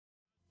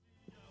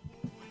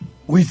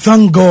We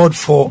thank God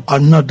for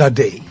another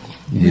day.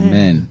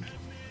 Amen.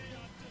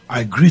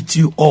 I greet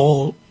you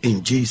all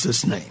in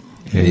Jesus' name.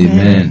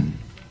 Amen.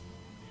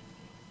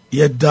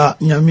 Yeda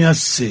nyamia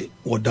se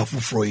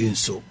wadafufro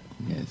yinso.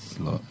 Yes,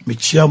 Lord.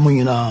 Michia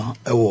muina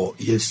ewo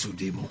Yesu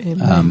dimo.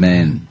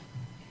 Amen.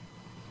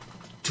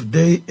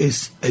 Today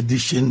is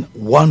edition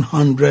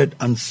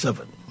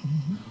 107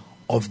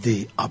 of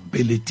the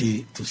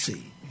ability to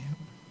see.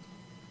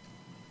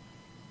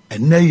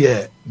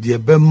 Eneye die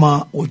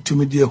bema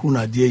otumi die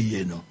huna die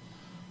ye no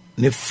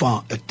ne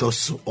fa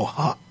etoso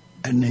oha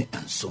ene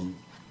enson.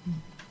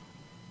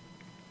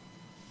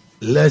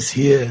 Let's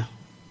hear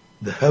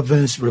the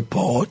heavens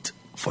report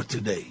for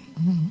today.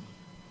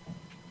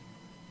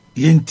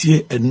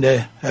 Yintie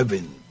ene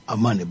heaven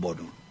amani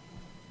bodo.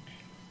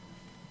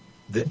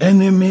 The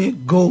enemy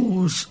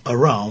goes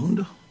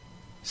around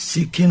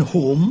seeking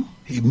whom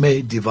he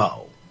may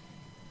devour.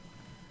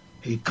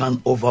 He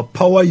can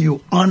overpower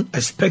you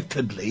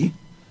unexpectedly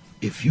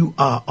if you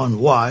are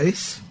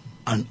unwise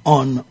and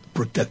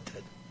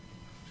unprotected.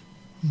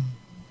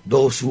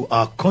 Those who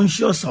are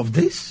conscious of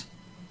this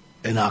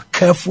and are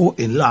careful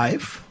in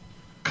life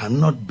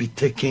cannot be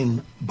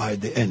taken by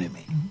the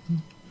enemy.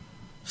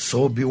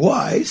 So be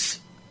wise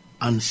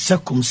and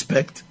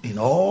circumspect in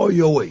all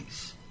your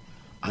ways,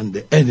 and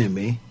the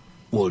enemy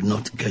will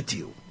not get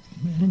you.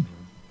 Amen.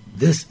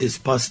 This is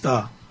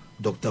Pastor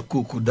Dr.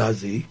 Kuuku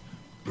Dadzie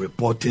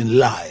reporting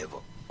live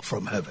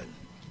from heaven.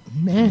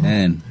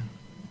 Amen.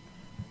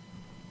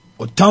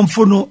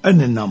 Otamfono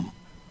enenam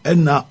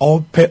ena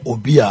ope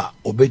obia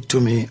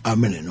obetumi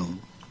ameneno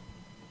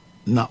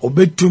na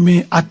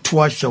obetumi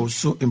atwa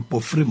shawso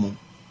impofrimu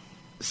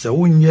se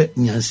wonye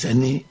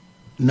nyansani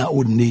na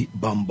onni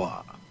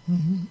bamba.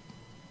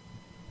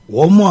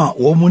 Womo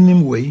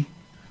womunim wei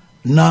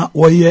na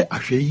woye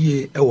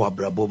ahweye ewa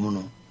abrabom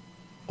no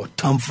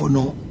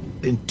otamfono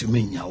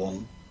entumi nya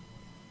won.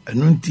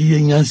 Enunti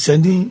ye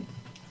nyansani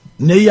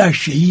ne ya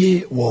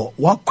hweye wo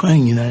wakwan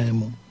nyina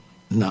mu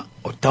na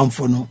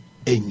otamfono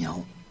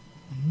enyaw.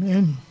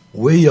 Amen.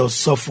 We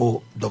yourself,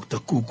 Dr.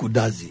 Kuuku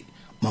Dadzie,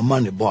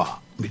 Mamani Boa,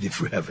 may the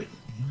free heaven.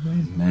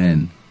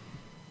 Amen.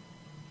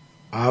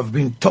 I have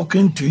been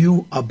talking to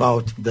you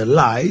about the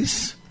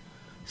lies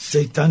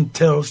Satan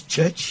tells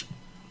church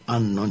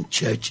and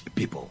non-church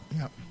people.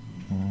 Yep.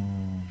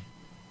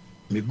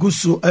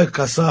 Migusu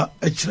ekasa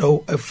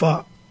echrew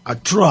efa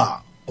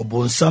atra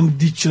obonsam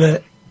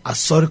dichre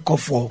asori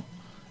kofo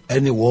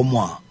eni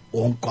womwa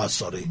wonko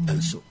asori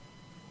enso.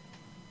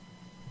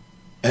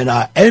 And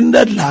I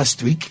ended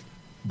last week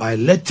by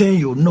letting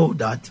you know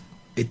that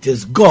it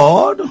is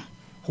God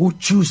who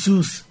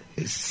chooses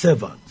his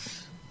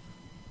servants.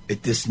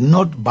 It is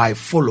not by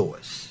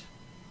followers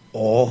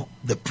or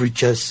the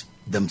preachers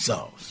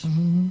themselves.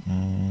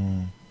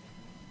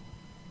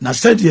 Na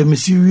said ye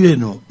misi wie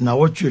no na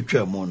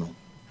wotwetwe mo no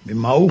me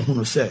ma wo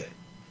hunu se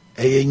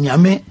eye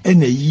nyame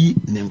ene yi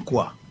ne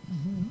nkoa.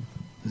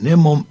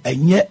 Nemom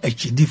enye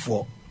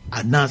akidifo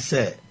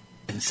anase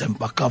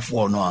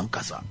nsempakafo no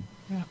ankasa.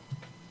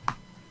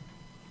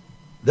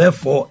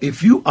 Therefore,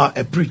 if you are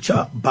a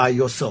preacher by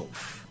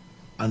yourself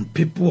and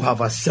people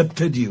have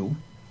accepted you,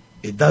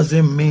 it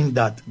doesn't mean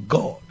that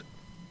God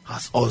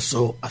has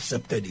also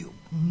accepted you.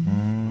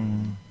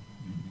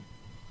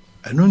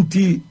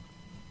 Enunti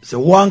se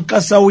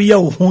wankasa uye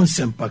uhun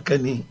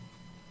sempakani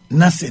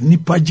na se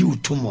nipaji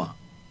utumwa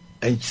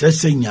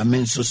enchese nyame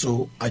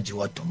nsoso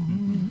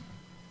ajiwatom.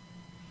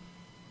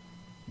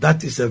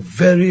 That is a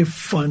very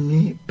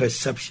funny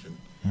perception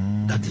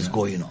that is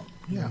going on.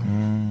 Yeah.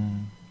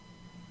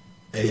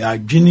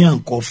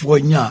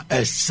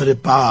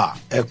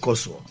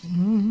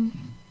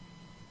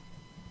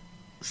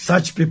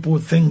 Such people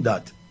think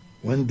that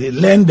when they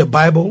learn the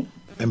Bible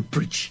and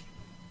preach,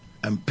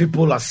 and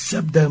people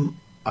accept them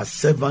as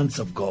servants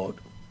of God,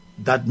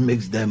 that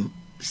makes them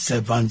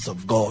servants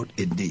of God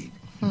indeed.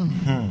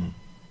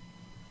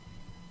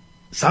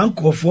 Some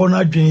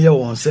kofona dwene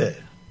won say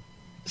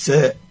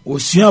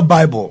osua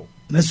Bible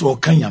na se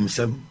okan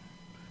yamsem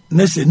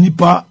na se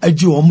nipa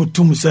agi wo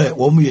mutum say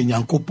wo mu ye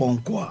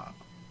Nyankopon ko a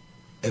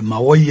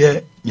ema wo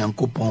ye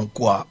Nyankopon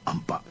ko a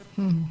ampa.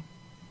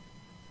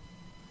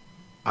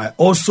 I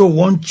also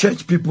want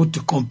church people to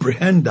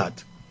comprehend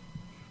that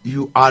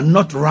you are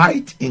not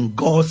right in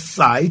God's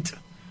sight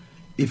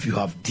if you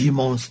have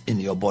demons in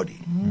your body.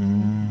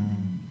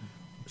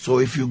 So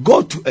if you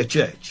go to a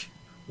church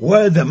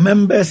where the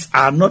members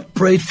are not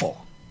prayed for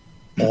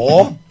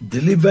or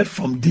delivered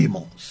from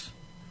demons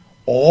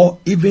or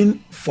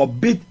even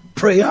forbid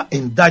prayer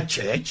in that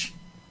church,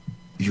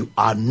 you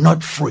are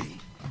not free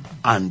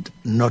and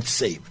not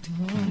saved.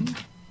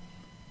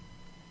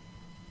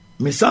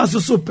 Misanso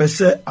so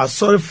pese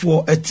asori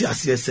for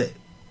etiase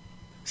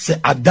se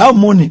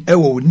adamoni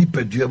ewo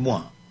nipadua mu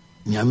a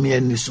nyame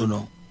ani so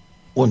no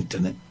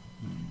ontene.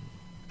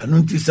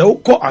 Anunti se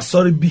ukọ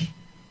asori bi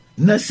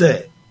na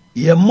se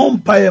ye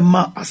mompa ye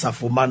ma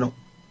asafoma no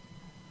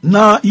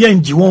na ye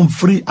nji won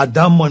free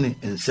adamoni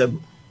ensem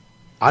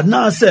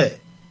ana se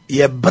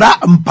ye bra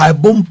mpa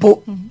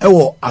bompo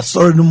ewo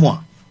asori no mu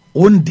a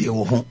onde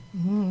wo ho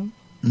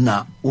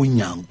na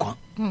unyankwa.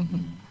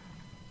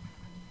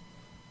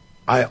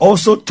 I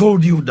also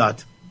told you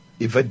that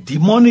if a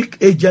demonic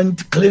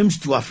agent claims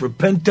to have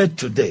repented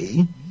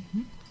today,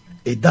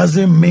 it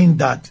doesn't mean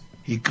that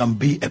he can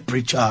be a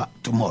preacher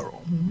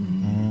tomorrow.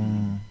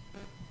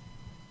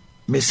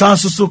 Me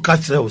sansusu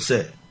kachre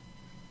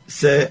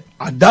se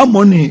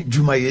adamoni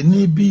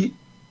jumayeni bi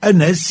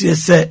enesie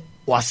se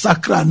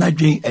wasakra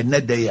anadwen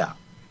enedeya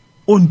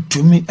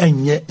ontumi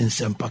enye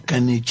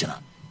nsempakani chana.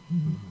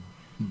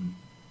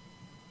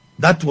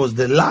 That was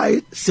the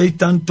lie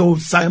Satan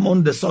told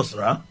Simon the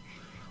sorcerer,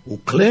 who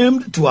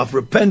claimed to have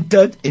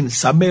repented in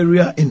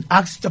Samaria in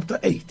Acts chapter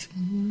 8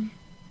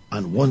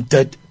 and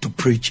wanted to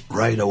preach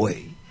right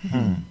away.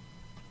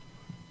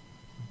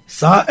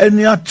 Sa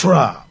enya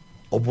tra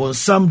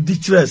obonsam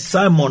dichre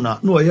Simon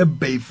no ye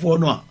beifo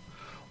no a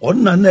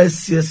onna na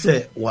esie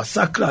se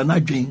wasakra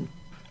anadwen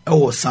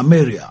ewo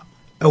Samaria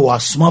ewo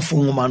asomafo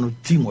nwoma no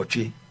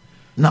Timothy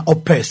na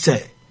opɛ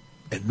sɛ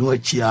enu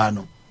achia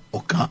no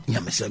oka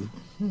nyamesem.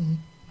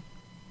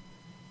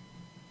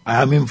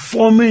 I am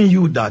informing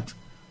you that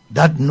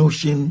that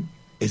notion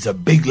is a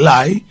big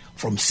lie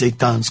from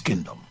Satan's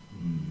kingdom.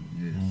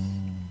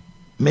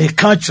 Me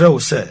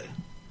kachre say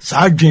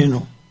saa adwen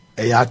no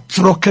ɛyɛ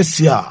atoro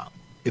kɛse a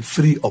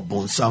ɛfiri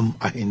ɔbonsam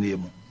ahenni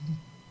mu.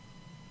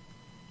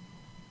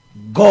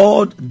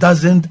 God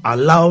doesn't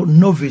allow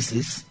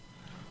novices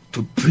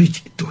to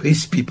preach to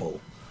his people,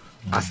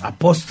 as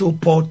Apostle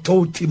Paul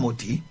told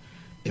Timothy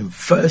in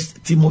 1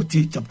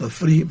 Timothy chapter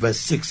 3 verse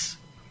 6,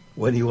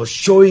 when he was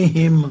showing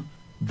him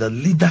the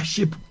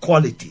leadership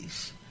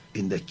qualities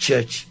in the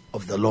church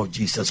of the Lord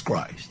Jesus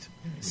Christ.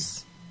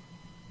 Yes.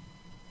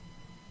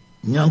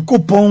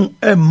 Nyankopɔn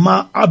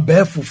emma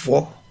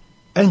abɛɛfofo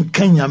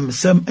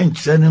enkanyamsɛm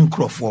enkyerɛ ne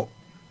nkrɔfo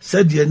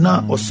sɛdeɛ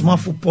na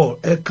ɔsomafo Paul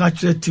ɛka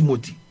kyerɛ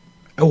Timothy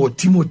ɛwɔ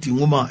Timothy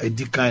nwoma a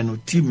ɛdi kan no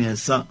ti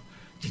miɛnsa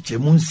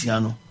kyekyɛmu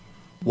nsia no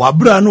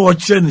wabra no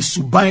ɔkyerɛ ne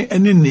suban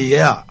ɛne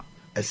nneyɛ a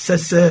ɛsɛ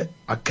sɛ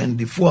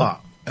akandifo a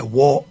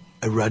ɛwɔ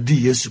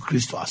Awurade Yesu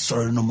Kristo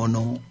asɔre no mu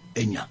no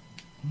enya.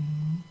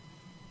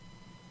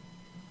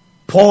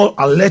 Paul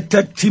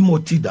alerted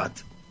Timothy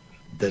that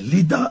the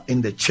leader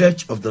in the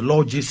church of the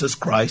Lord Jesus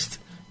Christ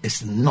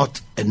is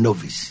not a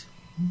novice,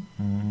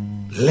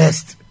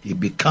 lest he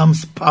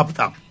becomes puffed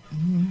up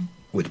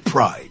with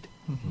pride.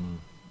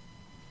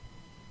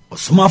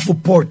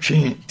 Osomafo Paul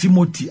twen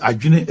Timothy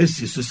adwene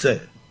esi so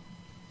sɛ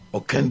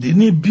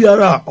ɔkandini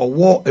biara a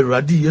ɔwɔ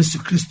Awurade Yesu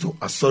Kristo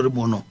asɔre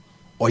mu no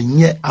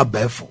ɔnyɛ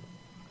abɛɛfo,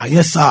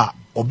 ayɛ saa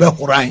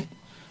ɔbɛhoran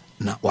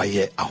na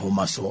wayɛ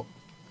ahomaso.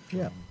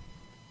 Yeah.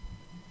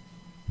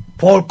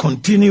 Paul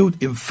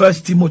continued in 1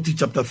 Timothy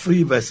chapter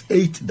 3 verse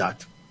 8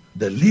 that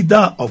the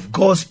leader of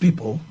God's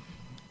people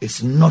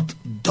is not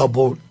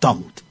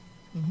double-tongued.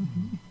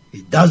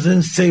 He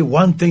doesn't say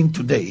one thing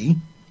today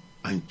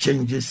and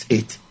changes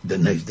it the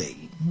next day.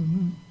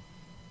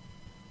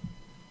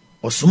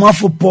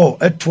 Osomafo Paul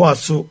etwa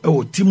so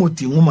ewo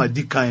Timothy nwoma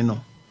di kan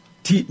no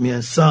ti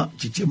miensa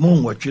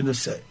chichemu nwatwe no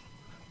sɛ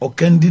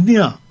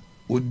ɔkandini a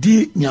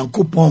odi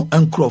Nyankopɔn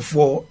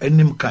nkrɔfo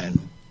anim kan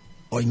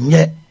no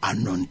ɔnyɛ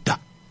anonta.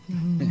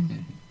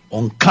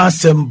 Ɔnka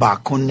asɛm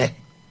baako nɛ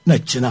na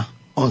kyina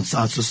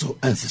ɔnsan so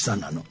ensesa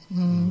nano.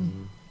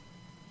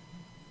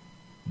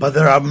 But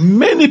there are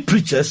many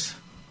preachers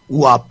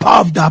who are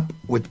puffed up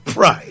with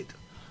pride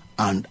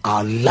and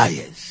are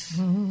liars.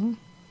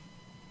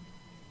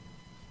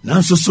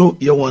 Nanso so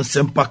yɛwɔ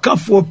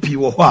nsɛmpakafoɔ pii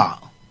wɔ hɔ a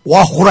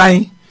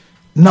wɔahoran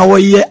na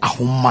wɔyɛ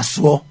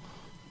ahomasoɔ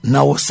na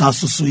wɔsan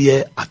so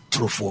yɛ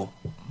atorofoɔ.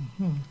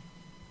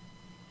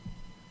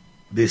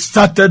 They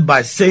started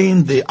by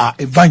saying they are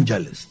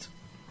evangelists,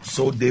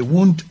 so they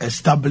won't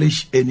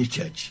establish any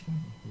church.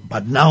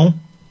 But now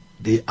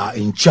they are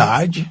in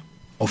charge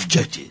of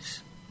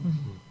churches.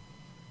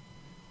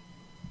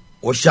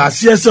 Wɔhyɛ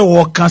sɛ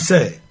wɔka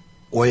sɛ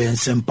wɔyɛ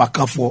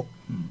nsɛmpakafoɔ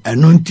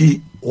ɛno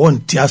nti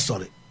wɔnte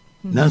asɔre.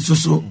 Nanso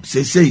so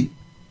seisei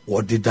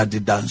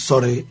wɔdedadeda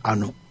nsɔre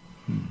ano.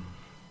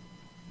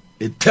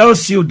 It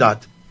tells you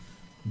that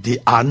they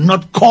are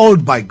not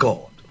called by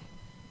God.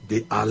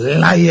 They are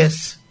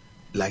liars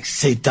like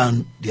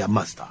Satan, their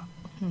master.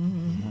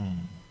 Ɛno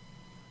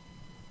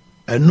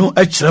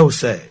ɛkyerɛ wo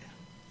sɛ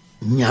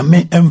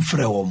nyame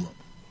ɛmfrɛ wɔn.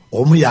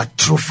 Wɔn yɛ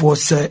atorofoɔ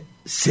sɛ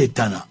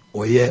Satan a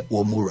ɔyɛ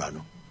wɔn wura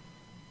no.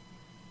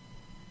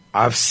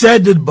 I've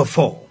said it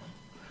before,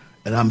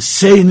 and I'm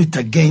saying it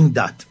again,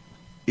 that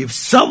if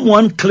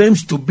someone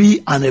claims to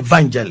be an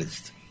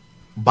evangelist,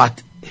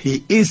 but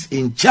he is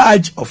in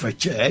charge of a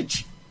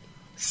church,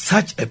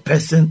 such a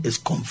person is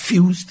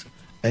confused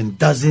and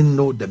doesn't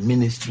know the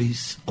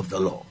ministries of the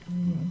Lord.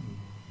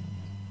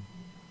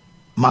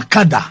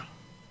 Makada,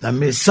 na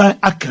mesan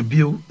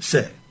akabio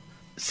se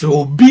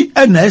obi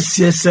ena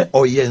esie se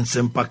oyɛ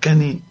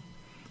nsɛmpakani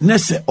ne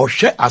se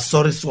ɔhwɛ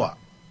asɔre so a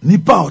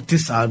nipa a ɔte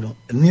saa no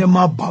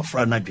nneɛma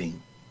bafra n'adwen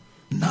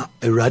na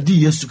Awurade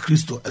Yesu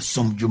Kristo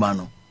ɛsom dwuma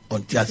no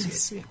ɔnte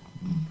aseɛ.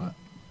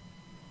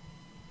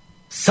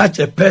 Such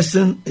a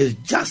person is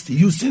just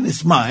using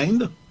his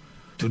mind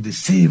to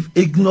deceive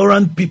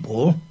ignorant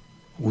people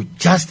will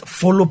just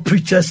follow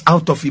preachers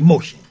out of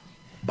emotion,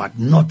 but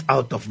not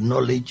out of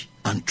knowledge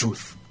and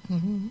truth.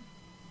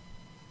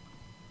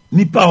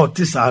 Nipa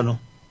otisa no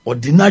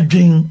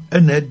ordinadwin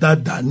ena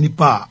dada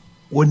nipa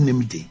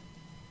wonimde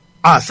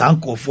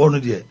asankofo no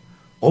de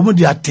omo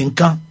de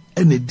atenka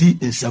ena di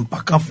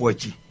nsempakafo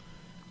achi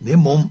na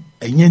mom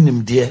enye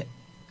nimde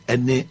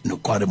ene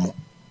nokwaremo.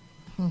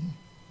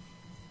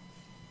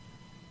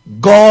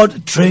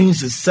 God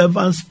trains his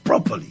servants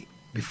properly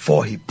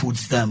before he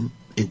puts them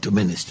into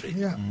ministry.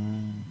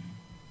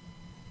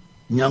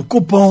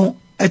 Nyankopon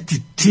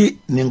etiti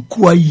ne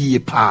nkoa yie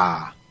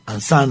pa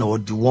ansa na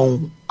odi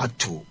won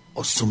ato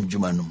osum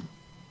dwumanum.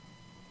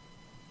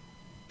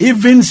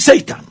 Even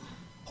Satan,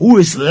 who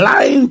is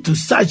lying to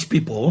such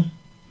people,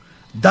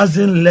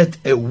 doesn't let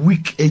a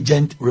weak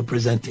agent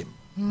represent him.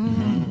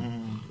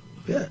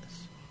 Yes.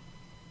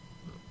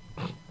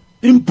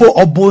 Impo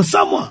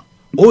obonsama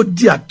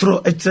odi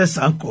atro etre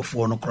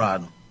sankrofo no kra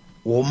no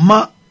wo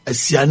ma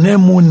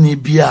asianemu ni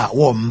bia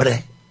wo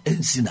mre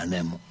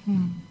ensinanemu.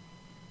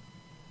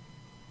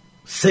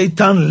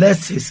 Satan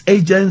lets his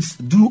agents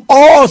do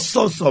all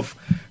sorts of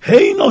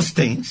heinous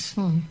things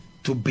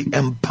to be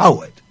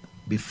empowered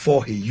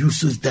before he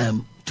uses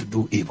them to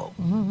do evil.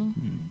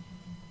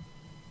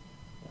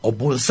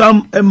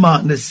 Obonsam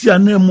ema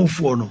nesianemu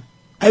fo no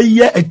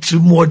eye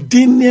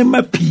etrimodin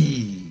nema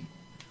pi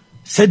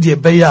said ye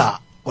beya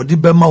odi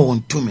bema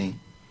won tumi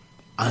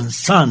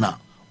ansana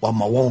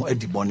wama won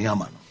ediboni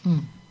ama no.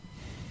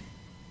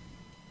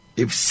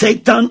 If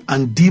Satan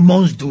and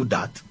demons do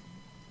that,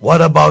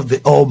 what about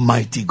the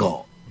Almighty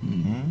God?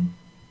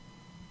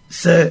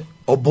 Say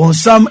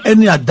obonsam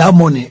eni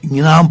adamoni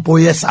nyina mpo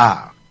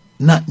yesa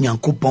na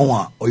nyankopon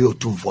a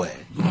oyotumfo e.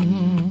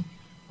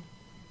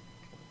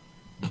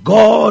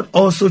 God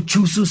also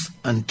chooses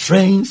and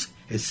trains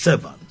his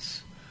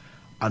servants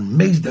and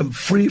makes them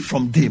free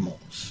from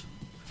demons,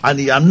 and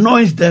he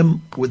anoints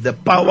them with the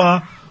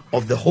power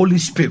of the Holy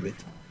Spirit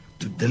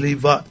to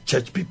deliver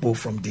church people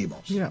from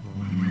demons.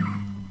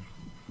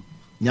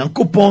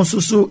 Nyankopon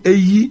susu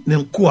eyi ne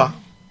nkoa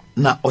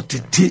na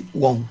otete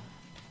won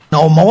na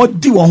oma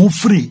odi won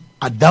free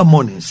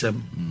adamoni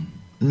nsem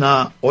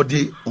na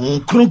odi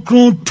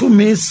nkronkron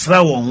tumi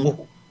sra won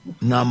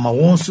na ma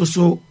won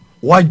susu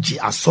waji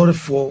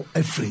asorefo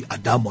free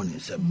adamoni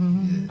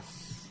nsem.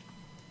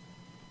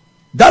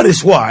 That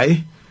is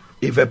why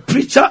if a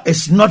preacher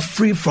is not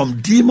free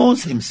from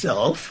demons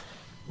himself,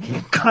 he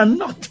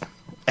cannot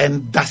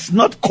and does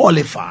not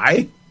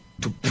qualify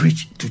to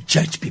preach to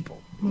church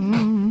people.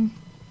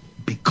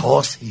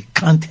 Because he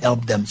can't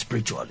help them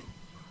spiritually.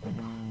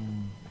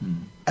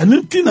 And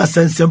until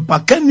sense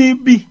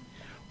pakani bi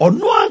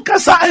ono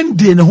ankasa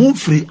ende ne ho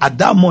free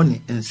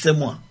adamoni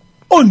nsem a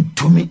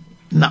ontumi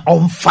na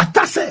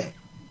omfata se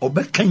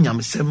obeka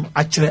nyamsem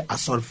akere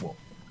asorfo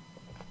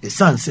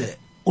esan se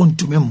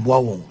ontumi mboa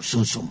won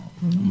sunsum.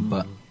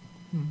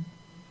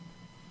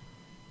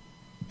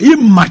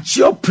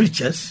 Immature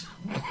preachers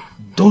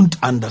don't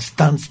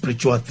understand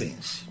spiritual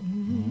things.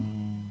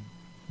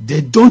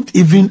 They don't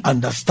even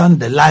understand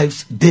the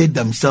lives they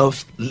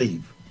themselves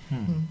live.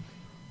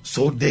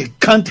 So they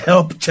can't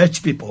help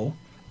church people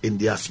in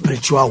their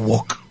spiritual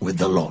walk with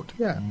the Lord.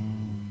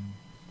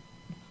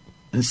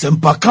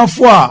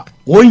 Nsempakafo a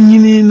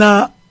wonyini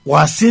na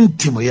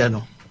wasintimoye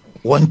no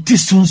wonti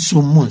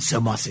sunsum mu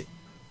nsemase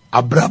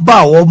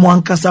abraba wo mo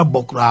ankasa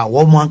bokra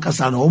wo mo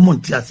ankasa na wo mo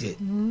ntiase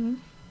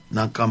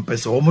na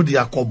kampese wo mo de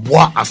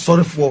akoboa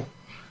asorefo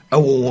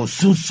ewo won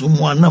sunsum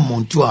mu ana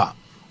montu a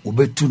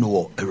obetu no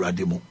wo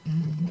awurade mu.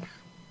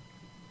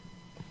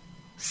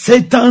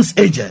 Satan's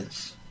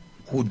agents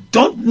who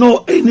don't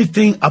know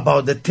anything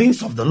about the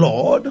things of the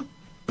Lord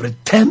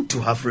pretend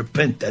to have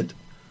repented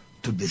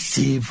to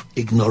deceive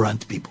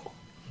ignorant people.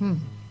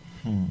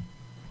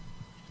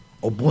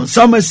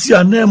 Obonsama si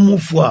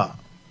anemufo a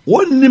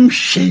wonim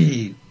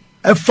hwe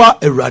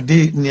efa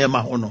awurade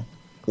niema ho no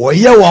wo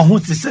ye wo ho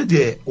ti se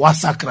de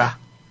wasakra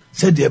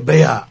se de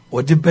be a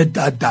wo de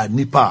bedada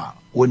nipa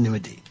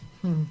wonim de.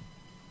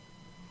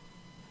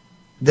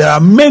 There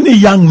are many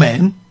young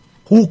men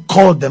who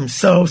call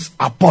themselves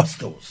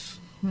apostles,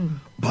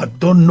 but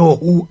don't know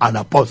who an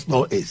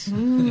apostle is.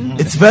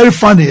 It's very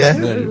funny, eh?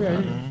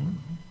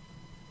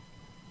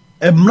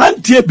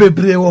 Emrantie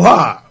bebre wo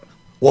ha,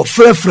 wo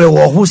frefre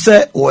wo hu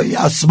se wo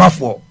ya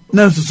asmafo.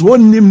 Na nso wo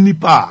nim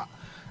nipa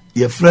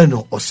ye frɛ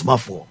no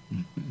osmafo.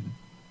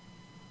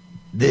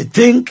 They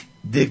think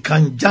they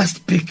can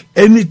just pick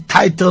any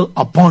title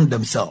upon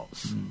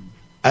themselves.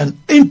 And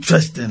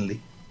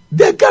interestingly,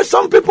 they get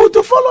some people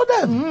to follow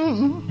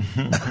them.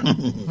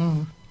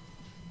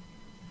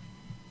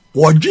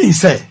 Wodwin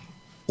say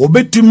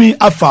obetumi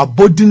afa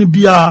bodin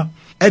bia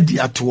edi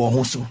ato wo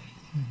ho so.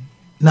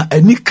 Na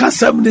ani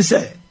kasam ni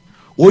say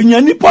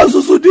onyani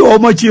pasusu di o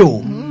machi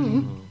o.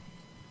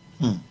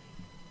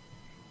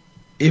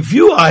 If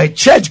you are a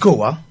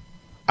churchgoer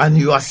and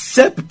you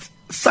accept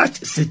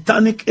such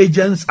satanic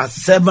agents as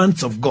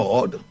servants of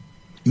God,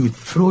 you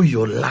throw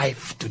your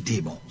life to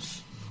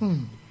demons.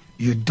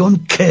 You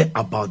don't care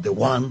about the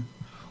one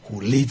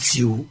who leads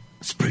you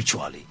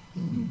spiritually.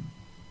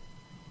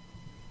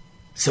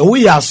 So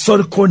we are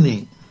sorry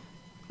koni.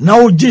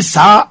 Now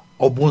jisa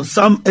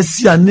obonsam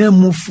esiane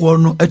mufuo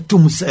no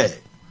etum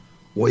se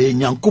woye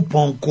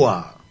Nyankopɔn ko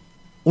a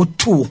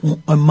otu ho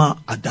ama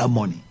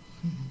adamoni.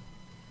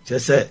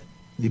 Say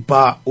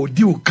nipa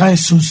odi ukan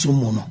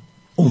sunsumu no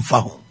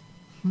omfa ho.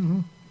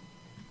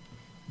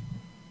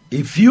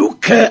 If you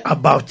care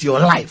about your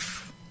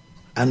life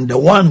and the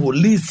one who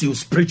leads you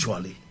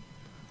spiritually,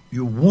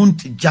 you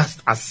won't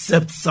just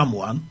accept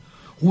someone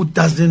who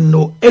doesn't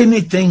know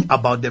anything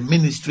about the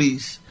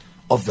ministries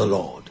of the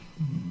Lord.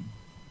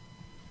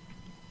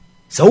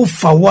 So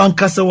fa wan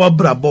kasa wa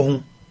brabo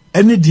ho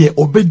ene de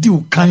obedi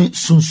ukan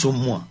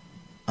sunsumu a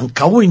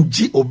anka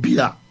wonji obi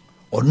a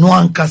ono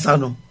ankasa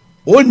no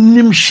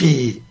onim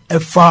hwe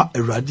efa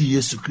Awurade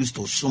Yesu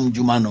Kristo som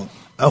djuma no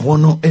eho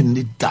no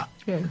eni da.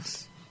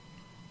 Yes.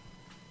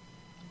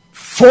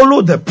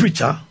 Follow the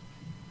preacher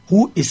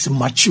who is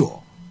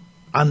mature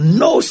and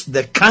knows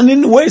the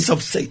cunning ways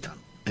of Satan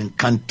and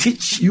can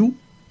teach you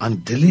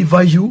and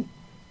deliver you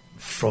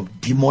from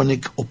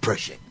demonic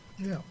oppression.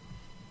 Yeah.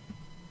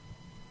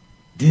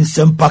 Din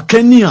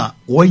sempakani a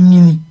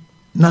wanyini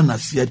na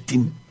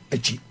nasiatim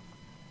echi.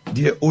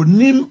 Die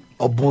onim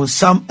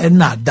obonsam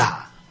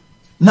enada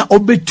na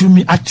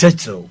obetumi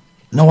akyerɛkyerɛw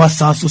na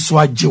wasan so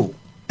agyew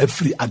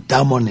every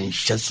adamon and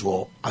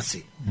hyɛsoɔ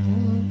ase.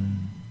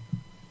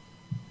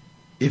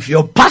 If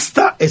your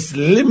pastor is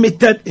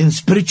limited in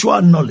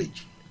spiritual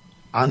knowledge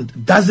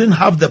and doesn't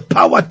have the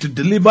power to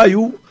deliver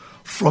you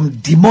from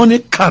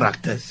demonic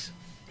characters,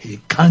 he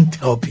can't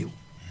help you.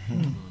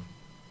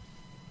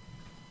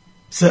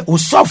 Se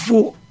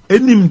usofo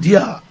enim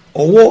dia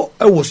owo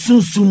ewo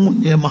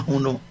sunsum niema ho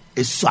no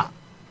esua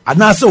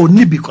anase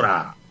oni bi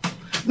kra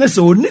na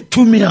se oni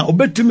tumi a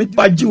obetumi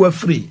bagye wa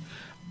free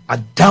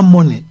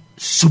adamoni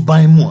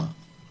suban mu a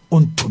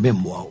ontumi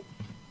mmoa.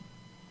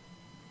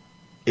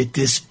 It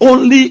is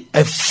only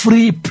a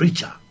free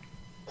preacher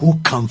who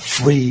can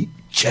free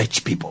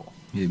church people.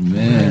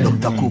 Amen.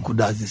 Dr. Kuuku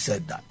Dadzie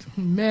said that.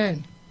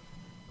 Amen.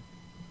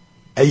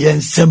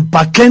 Eyen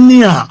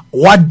sempakeni a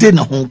wade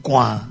na ho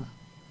kwa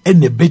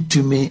ene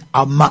betumi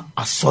ama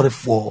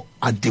asorefo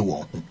ade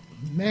won.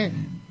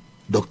 Amen.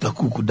 Dr.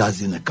 Kuuku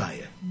Dadzie na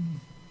kaya.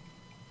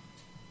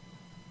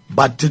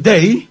 But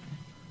today,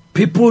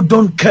 people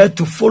don't care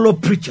to follow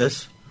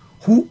preachers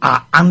who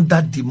are under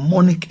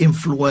demonic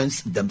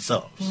influence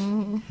themselves.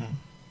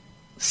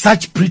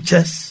 Such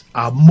preachers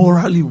are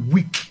morally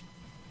weak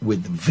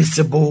with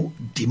visible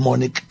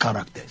demonic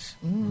characters.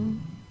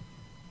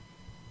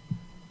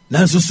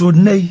 Nanso so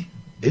nei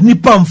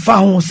enipa mfa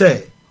ho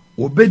se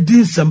obedi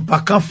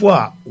nsempakafo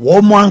a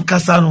wo mo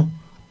ankasa no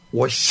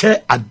wo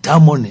hye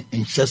adamone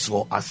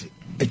nhyeso ase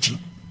echi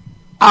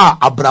a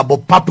abrabo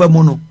papa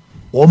mu no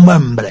wo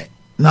membre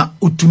na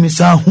utumi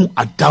sa hu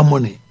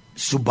adamone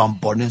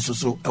subampone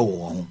so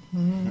ewo.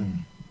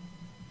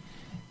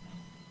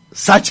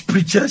 Such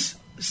preachers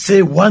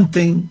say one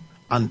thing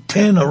and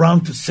turn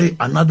around to say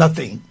another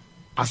thing.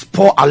 As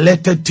Paul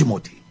alerted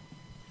Timothy,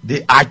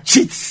 they are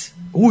cheats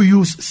who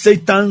use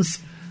Satan's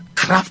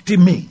crafty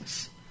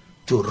means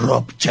to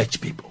rob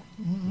church people.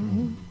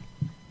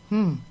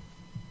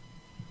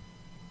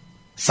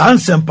 San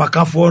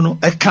sempakafo no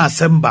eka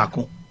asem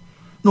bako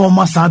no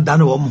masa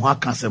dane wo mo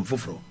aka asem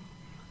foforo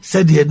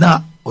said ye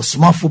na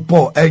osmafo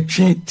Paul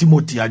etwe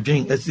Timothy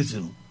adwen asisi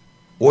no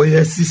wo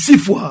ye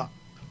sisifo a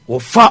wo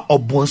fa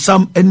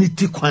obonsam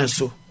aniti kwan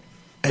so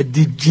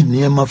edi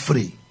ginema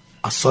free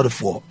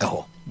asorefo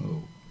eho.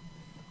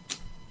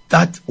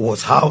 That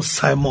was how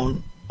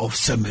Simon of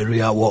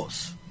Samaria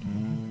was.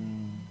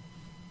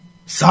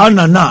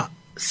 Sana na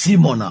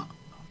Simona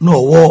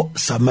no wo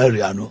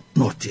Samaria no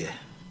not here.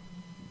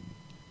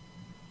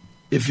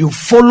 If you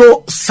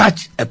follow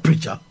such a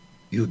preacher,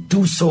 you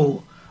do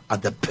so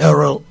at the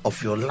peril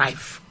of your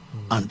life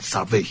and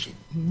salvation.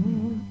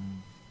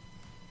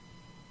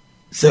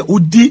 Se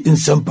udi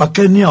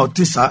insempakeni a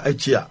otisa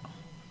echia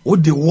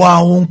udi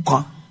wa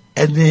wonkwa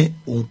ene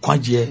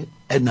Nkwagye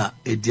ena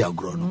edi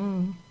agro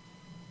no.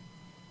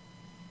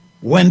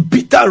 When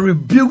Peter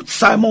rebuked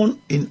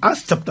Simon in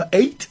Acts chapter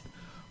 8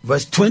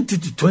 verse 20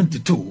 to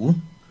 22,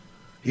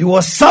 he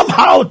was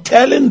somehow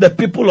telling the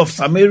people of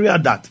Samaria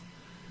that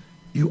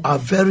you are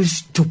very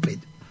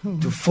stupid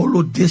to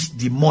follow this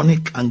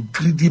demonic and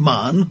greedy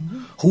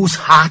man whose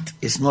heart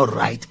is not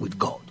right with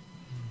God.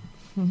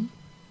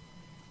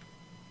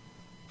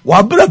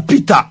 Wabra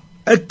Peter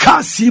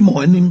eka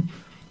Simon enim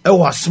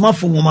ewa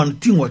smafo woman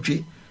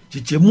tinwotwe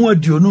chichemu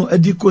aduonu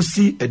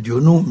edikosi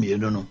aduonu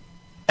mienu no.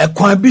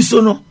 Ekwan bi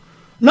so no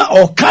na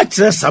oka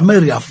kire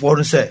Samaria for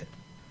no se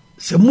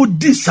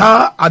mudi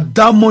sa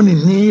adamoni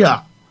ni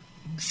a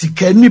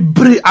sikani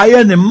bri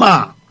aye ne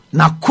ma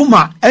na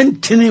kuma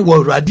entini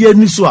wo Awurade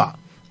ani so a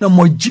na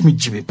mo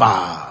jimi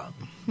pa.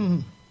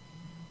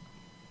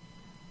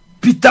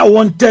 Peter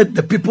wanted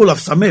the people of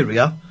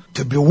Samaria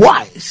to be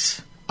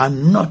wise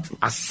and not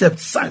accept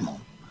Simon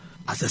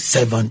as a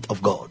servant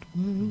of God.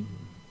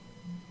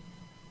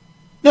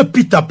 Na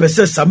Peter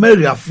pese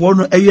Samaria for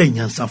no eye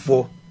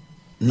nyansafo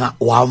na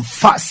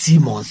wamfa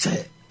Simon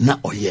se na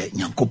oye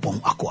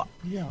Nyankopon akwa.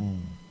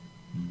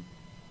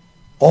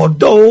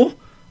 Although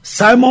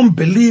Simon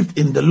believed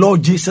in the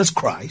Lord Jesus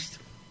Christ,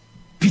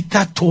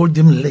 Peter told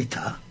him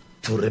later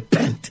to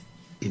repent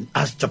in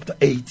Acts chapter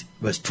 8,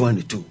 verse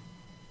 22.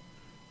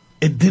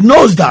 It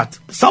denotes that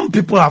some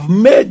people have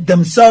made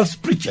themselves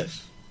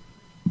preachers,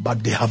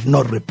 but they have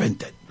not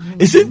repented.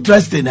 It's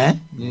interesting, eh?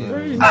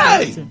 Yeah.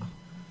 Hey,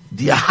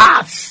 their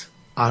hearts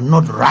are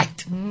not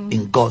right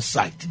in God's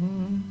sight.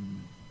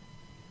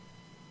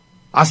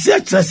 As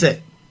I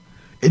say,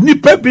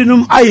 enipa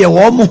binum aye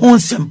wo mo ho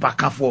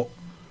nsempakafo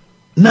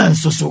na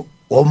nsoso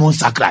wo mo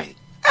nsakrai.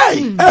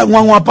 Hey,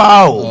 nwanwa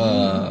pa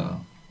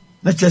o.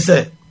 Na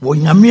chese wo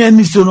nyame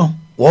ani so no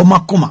wo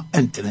makoma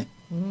entene.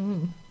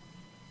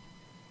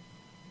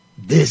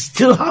 They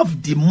still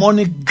have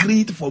demonic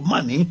greed for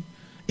money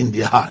in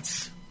their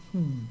hearts.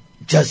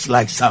 Just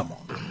like Simon.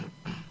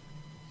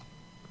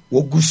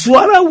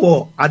 Wogusuara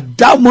wo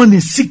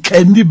adamoni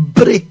sika ni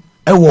bre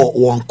ewo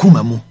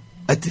wonkuma mu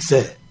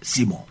etise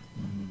Simon.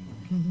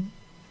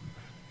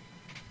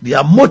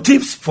 Their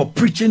motives for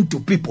preaching to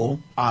people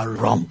are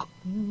wrong.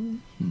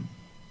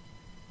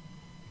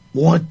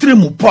 Won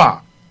trimu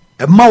pa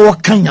e ma wo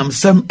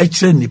kanyamsem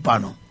ekire nipa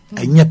no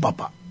enye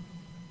papa.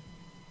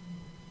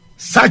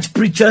 Such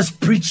preachers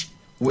preach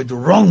with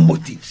wrong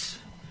motives,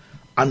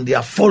 and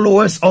their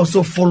followers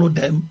also follow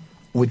them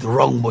with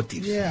wrong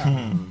motives. Yeah.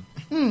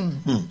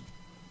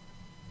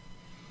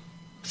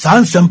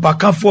 San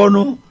sempakafo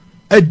no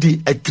edi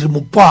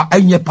etrimupo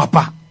enye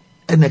papa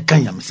ene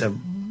kanyamsem.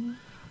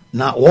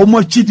 Na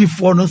womo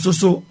chidifo no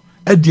so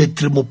edi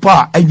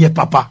etrimupo enye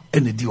papa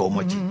ene di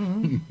womo chi.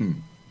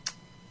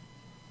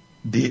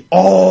 They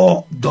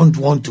all don't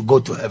want to go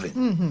to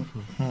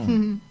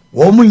heaven.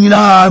 Womo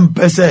nyina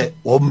mpese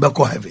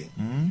wombeko heaven.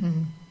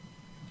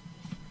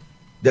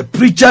 The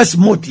preacher's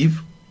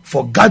motive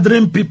for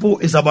gathering people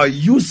is about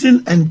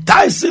using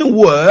enticing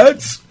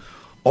words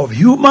of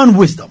human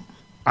wisdom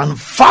and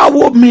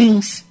foul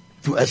means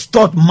to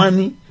extort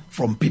money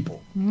from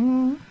people.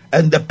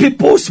 And the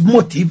people's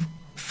motive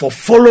for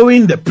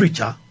following the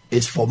preacher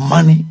is for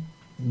money,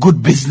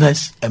 good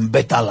business, and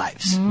better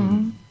lives.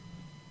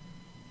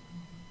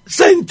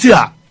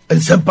 Sentia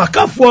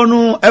nsempakafo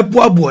no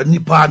eboabo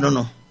nipa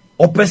no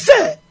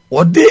opese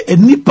ode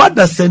enipa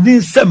da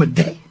sendin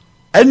semde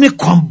eni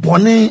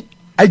kwambone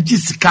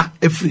agisika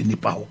efri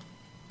nipa ho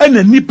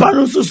ena nipa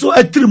no so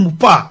atirimu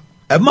pa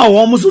e ma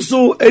wo mo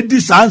so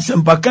edi san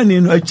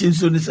sempakani no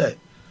achinso ni se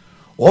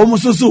wo mo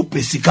so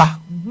pesika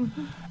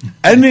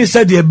eni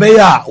se de be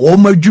ya wo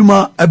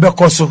madwuma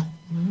ebekoso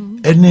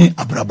eni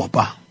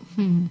abrabapa.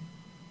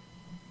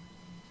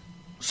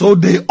 So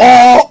they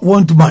all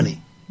want money.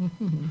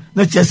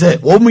 Na chese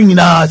wo mo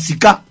nyina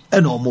sika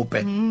ena o mo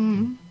pe.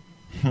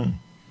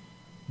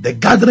 The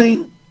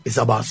gathering is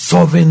about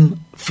solving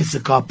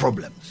physical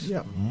problems.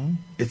 Yeah.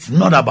 It's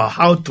not about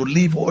how to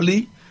live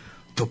holy,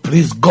 to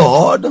please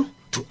God,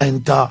 to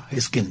enter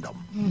his kingdom.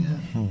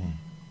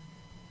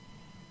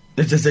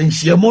 It is in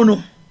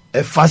Shiamono,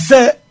 a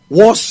fase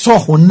was so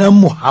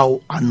honemu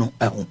how ano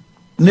eho.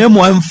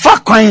 Nemo emfa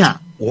kwanya,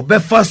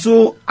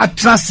 obefaso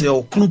atrase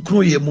o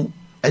krunkru yemu,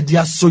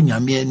 edia so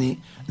nyamieni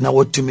na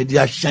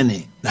wotumedia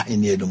shene na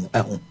eniedumu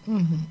eho.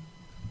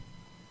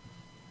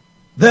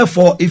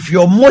 Therefore, if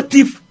your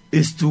motive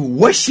is to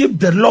worship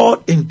the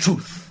Lord in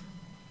truth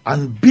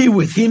and be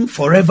with him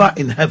forever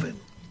in heaven,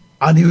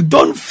 and you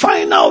don't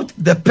find out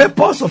the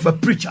purpose of a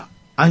preacher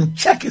and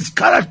check his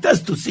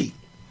characters to see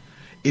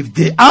if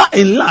they are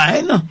in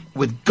line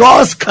with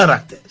God's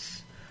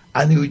characters,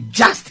 and you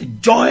just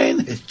join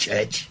his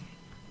church,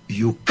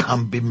 you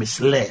can be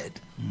misled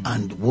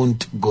and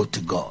won't go to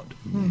God.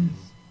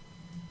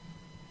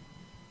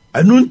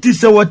 Anunti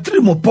se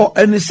watri mo po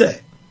eni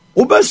se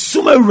obe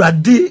suma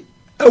radi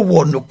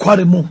ewo no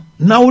kware mu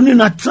na woni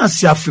na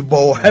trans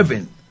afibo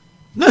heaven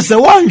na se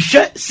wan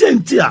hwe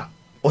sentia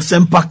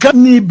osempaka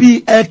ni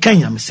bi e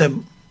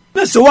kanyamsem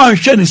na se wan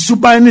hwe ni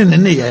suban ni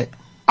ne ye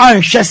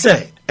an hwe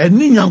se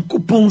eni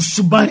nyankopon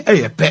suban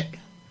eye pe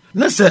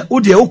na se wo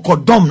de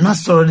ukodom na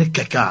soro ni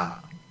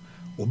keka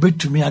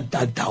obetumi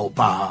adada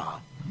oba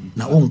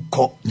na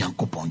onko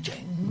nyankopon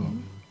jen.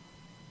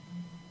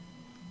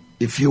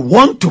 If you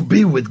want to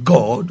be with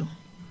God,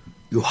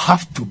 you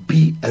have to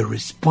be a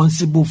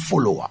responsible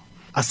follower,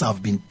 as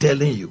I've been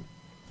telling you,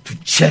 to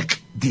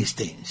check these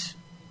things.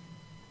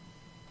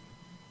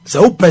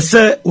 So,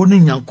 pese uni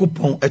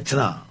nyankopon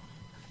etna,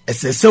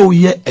 esese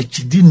uye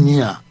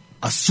echidini a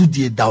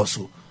asudie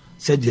dauso,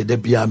 said ye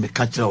debia me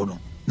kachira ono,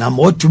 na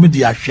mo tumi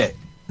di ashe,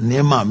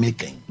 nema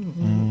making.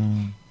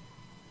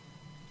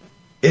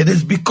 It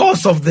is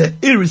because of the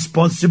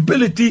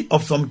irresponsibility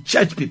of some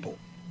church people.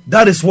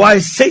 That is why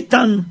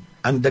Satan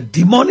and the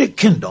demonic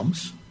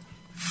kingdoms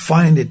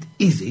find it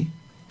easy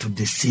to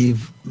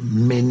deceive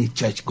many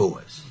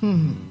churchgoers.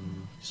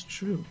 It's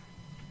true.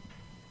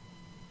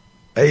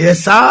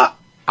 Yesa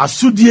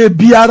asudie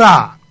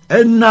biara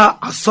ena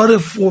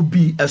asorefo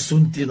bi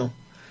esuntino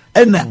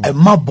ena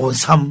ema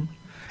bonsam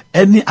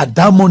eni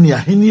adamoni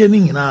ahenie ni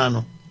nyina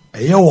no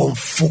eye won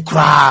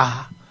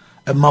fukra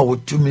ema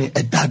wotumi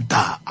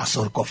edada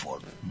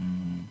asorkofo.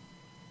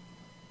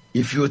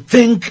 If you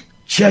think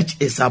church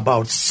is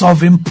about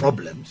solving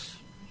problems,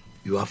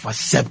 you have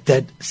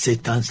accepted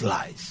Satan's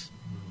lies.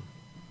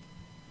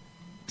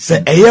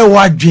 Say, eye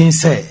wadwin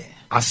say,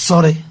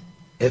 asore,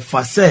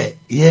 efa say,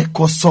 ye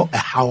koso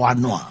ehawa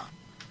noa,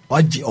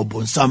 waji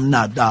obonsam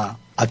nada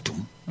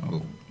atum.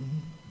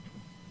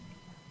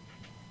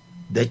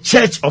 The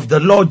church of the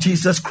Lord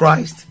Jesus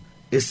Christ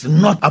is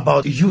not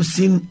about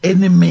using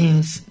any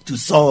means to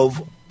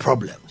solve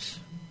problems.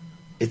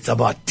 It's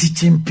about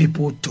teaching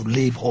people to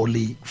live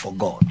holy for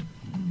God.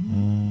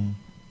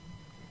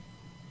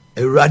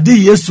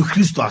 Eradi Yesu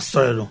Kristo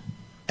asore no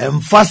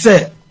emfa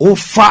se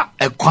ofa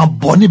ekwa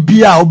boni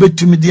bia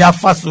obetumi di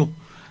afaso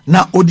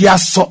na odi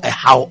aso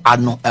ehaw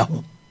ano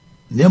eho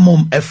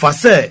nemom efa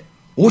se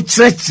wo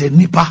kyerɛkyerɛ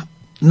nipa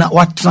na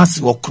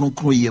watrans wo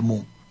kronkron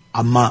yemu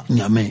ama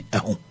nyame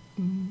eho.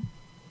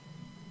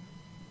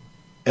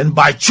 And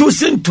by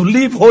choosing to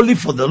live holy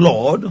for the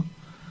Lord,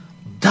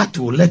 that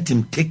will let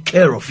him take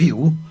care of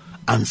you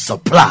and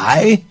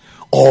supply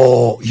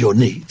all your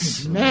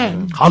needs.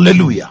 Amen.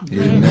 Hallelujah.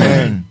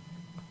 Amen.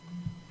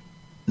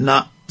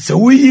 Na se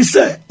we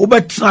say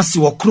obetra se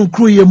wo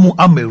kronkron yemu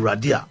ama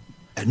Awurade a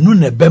enu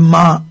na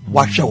bema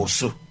wa hwe wo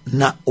so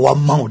na wa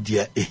ma wo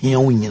de ehia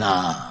wo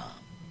nyina.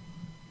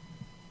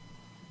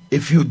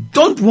 If you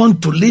don't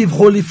want to live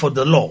holy for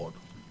the Lord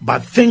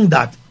but think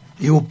that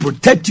he will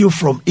protect you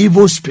from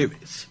evil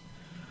spirits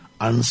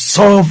and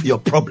solve your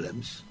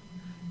problems,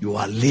 you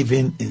are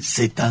living in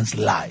Satan's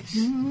lies.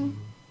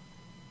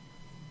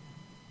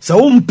 So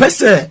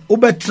umpese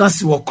obetra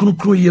se wo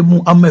kronkron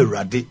yemu ama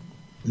Awurade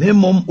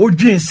nemom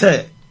odwin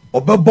se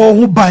obebo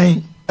ho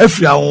ban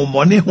afiri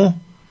awomone ho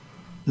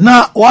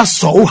na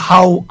waso wo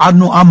haw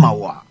ano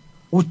amawa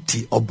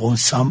uti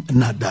obonsam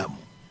nadam.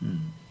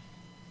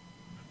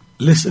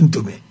 Listen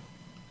to me.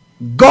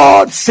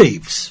 God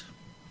saves,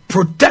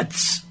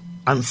 protects,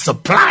 and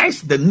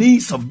supplies the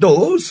needs of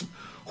those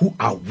who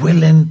are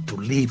willing to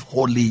live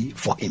holy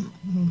for him.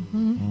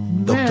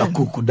 Dr.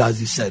 Kuuku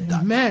Dadzie said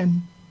that.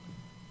 Amen.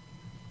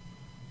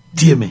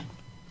 Dear me,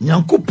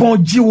 Nyankopon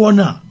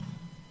jiwona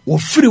wo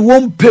free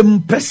won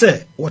pem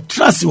pese wo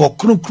trase wo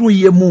kronkron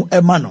yemu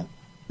emano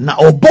na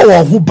obo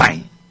wo ho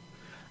ban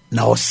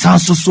na o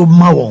sanso so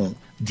ma won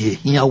de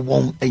hia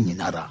won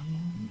anyinara.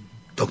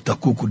 Dr.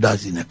 Kuuku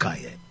Dadzie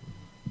nekaye.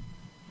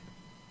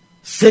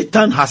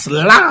 Satan has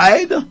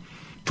lied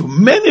to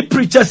many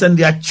preachers and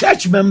their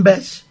church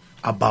members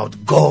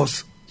about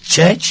God's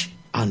church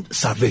and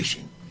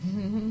salvation.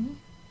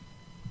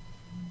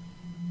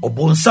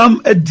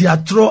 Obonsam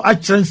ediatro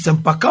akyerɛ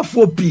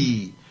nsɛmpakafo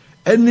pii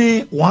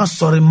ɛne wɔn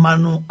asɔre ma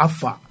no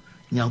afa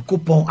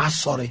Nyankopɔn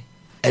asɔre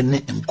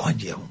ɛne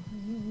nkwagye ho.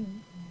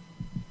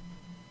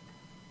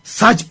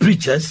 Such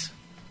preachers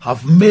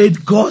have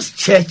made God's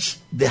church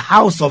the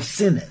house of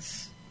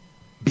sinners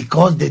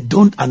because they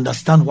don't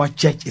understand what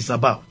church is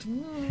about.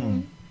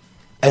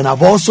 And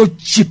have also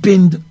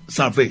cheapened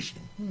salvation.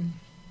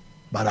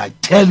 But I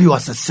tell you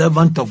as a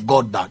servant of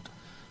God that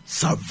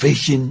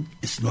salvation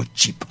is not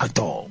cheap at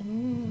all.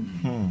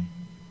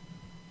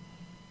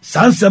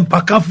 Sansem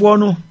pakafo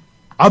no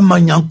ama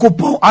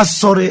Nyankopɔn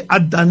asɔre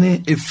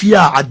adane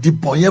efia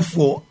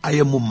adiponyefo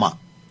ayemuma.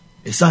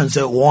 Esan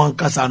se wɔn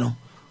kasa no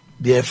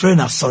de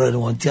friend asɔre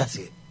no wɔn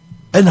tiase.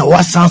 Ena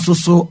wasanso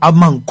so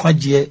ama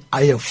nkwagye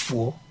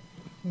ayefo.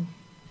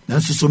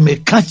 Nanso so me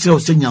ka kyerɛ wo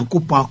se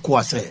Nyankopɔn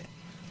akoa se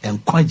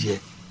nkwagye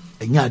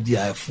enya ade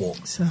ayefo.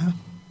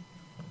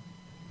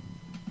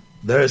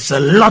 There is a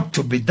lot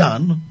to be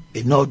done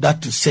in order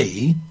to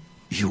say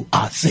you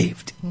are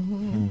saved.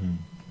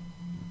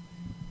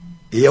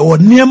 Yewo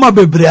niema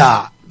bebre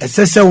a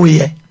esese wo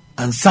ye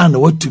ansa na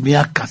watumi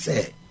aka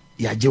se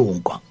yaje wo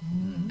nkwa.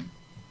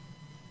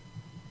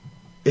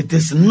 It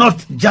is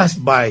not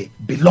just by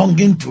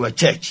belonging to a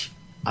church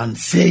and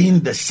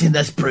saying the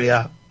sinner's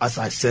prayer as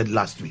I said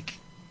last week.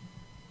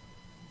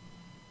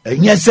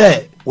 Enye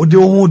se wo de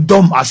wo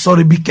dom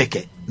asori bi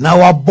keke na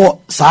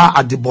wabo saa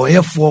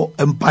adeboyefo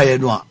empire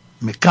no a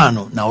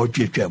mekano na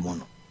otwetwe mo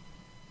no.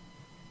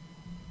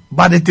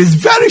 But it is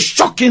very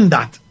shocking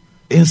that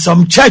in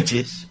some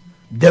churches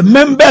the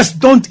members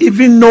don't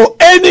even know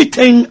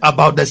anything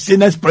about the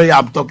sinner's prayer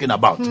I'm talking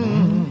about.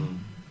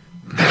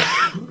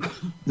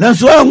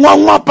 Nanso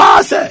enwa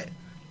pa se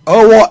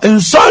owo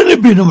nsori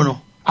binum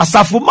no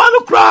asafo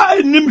man kra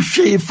enim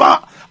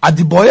hwefa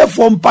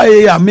adeboyefo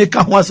mpaye ya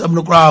meka ho asem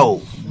no kra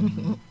o.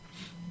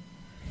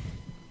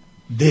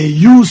 They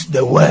use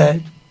the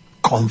word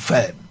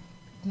confirm.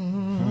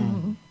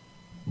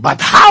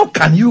 But how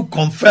can you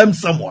confirm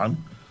someone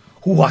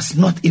who has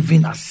not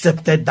even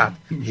accepted that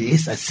he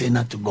is a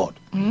sinner to God?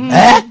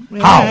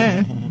 How?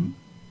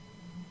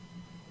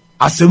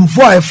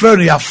 Asemfo a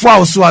efrere ya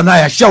fo so ana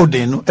ya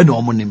shewden no ene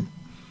omonim.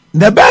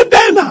 Ne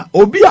beden na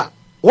obi a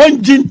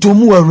wonjin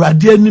tomu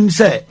Awurade anim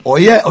se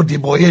oye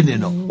odeboye ni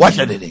no what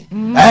shall they?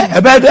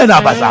 Ebeden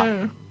na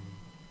basa.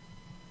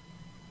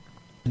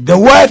 The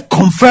word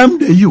confirm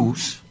they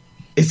use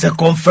is a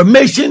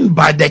confirmation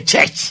by the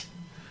church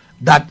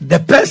that the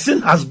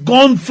person has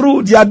gone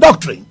through their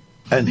doctrine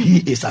and he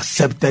is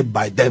accepted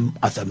by them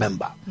as a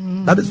member.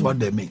 That is what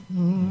they mean.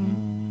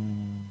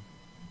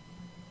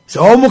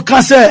 So omu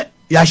kase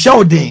ya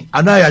shouting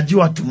ana ya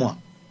jiwa tumo.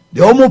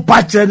 The omu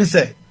pache ni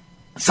se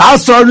sa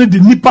sorry the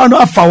nipa no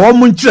afa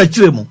womu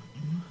nchire mu.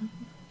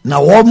 Na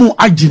womu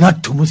agina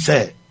tumu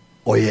se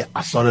oye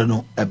asore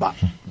no eba.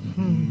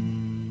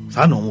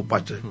 Sa no omu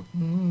pache.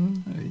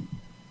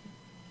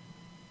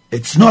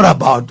 It's not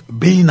about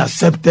being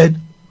accepted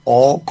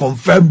or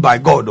confirmed by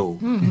God.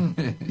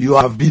 You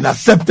have been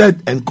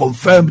accepted and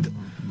confirmed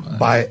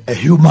by a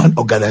human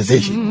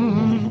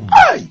organization.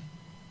 Aye.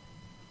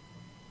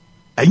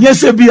 And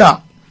yes,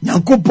 bia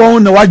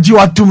Nyankopon na waji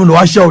watum na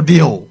washa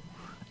odin o.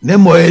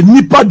 Nemo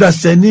nipa da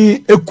seni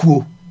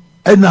eku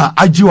na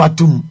aji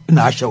watum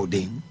na asha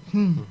odin.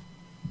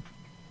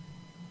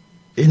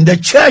 In the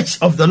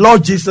church of the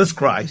Lord Jesus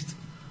Christ,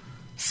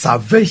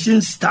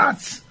 salvation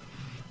starts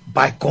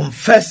by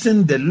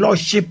confessing the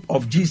lordship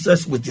of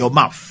Jesus with your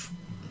mouth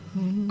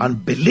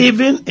and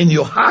believing in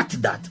your heart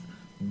that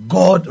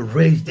God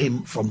raised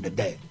him from the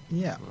dead.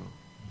 Yeah.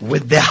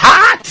 With the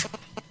heart,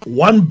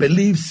 one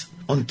believes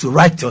unto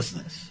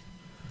righteousness,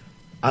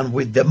 and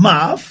with the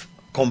mouth,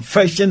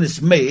 confession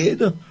is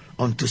made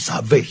unto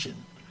salvation,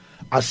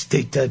 as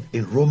stated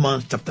in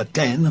Romans chapter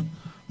 10,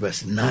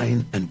 verse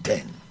 9 and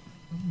 10.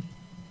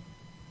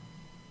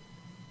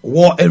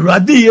 Wo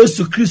eradi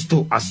Yesu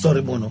Kristo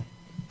asori mono.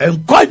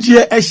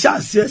 Nkwagye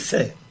ehyanse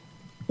se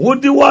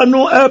wodi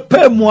wano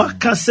epemu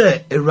aka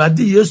se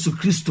Awurade Yesu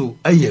Kristo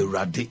eye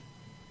Awurade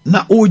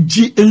na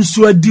oji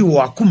ensu adi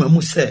wo akoma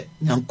mu se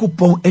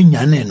Nyankopɔn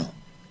anyane no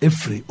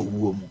efiri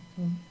owuo mu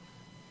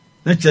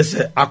na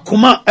kyese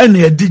akoma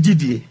ene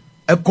adigidie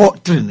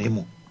ekɔ trene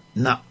mu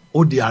na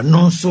odi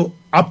anonso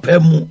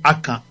apemu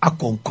aka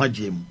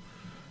akonkwagye mu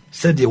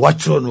se de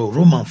watchro no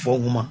Roman fo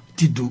nwoma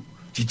tidu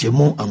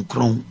chichemu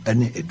ankron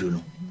ene edu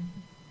no.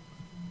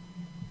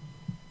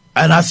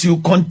 And as you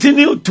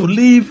continue to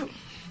live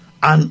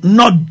and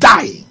not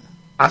die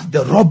as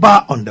the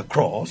robber on the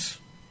cross,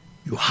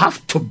 you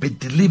have to be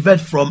delivered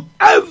from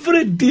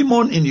every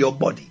demon in your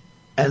body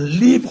and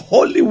live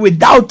holy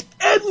without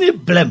any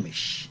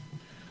blemish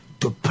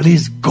to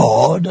please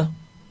God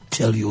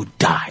till you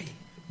die.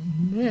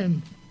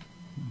 Amen.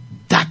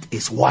 That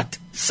is what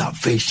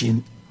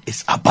salvation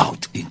is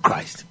about in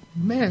Christ.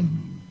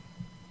 Amen.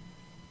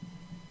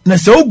 Na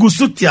se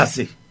ogusu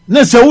tiase,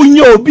 na se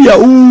unye obi a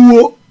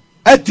uwo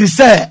eti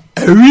se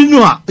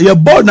ewinu a ye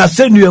born na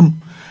senuam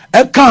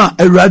eka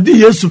Awurade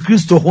Yesu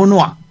Kristo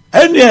hono a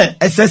ene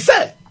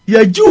esese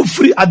ye ju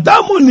free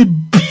adamo ni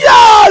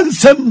bia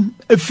nsem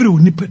efiri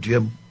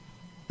unipaduam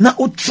na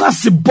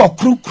utrase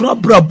bokrokro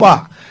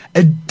braba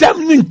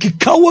edam ni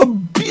nkikawa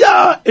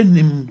bia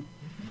enim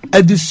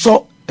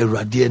ediso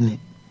Awurade ani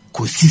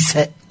kosi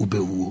se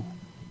ubewu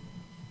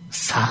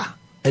sa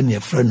ene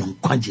efre no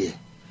nkwagye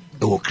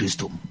ewo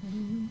Kristo.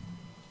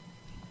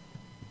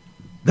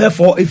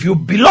 Therefore, if you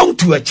belong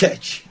to a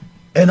church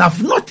and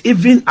have not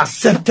even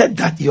accepted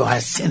that you are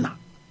a sinner,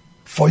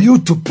 for you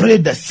to pray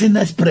the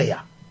sinner's prayer,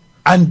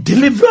 and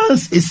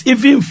deliverance is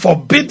even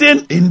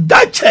forbidden in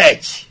that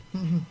church,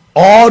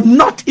 or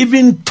not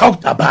even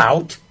talked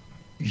about,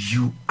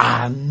 you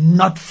are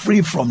not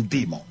free from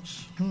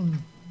demons.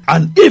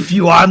 And if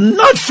you are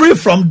not free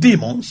from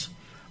demons,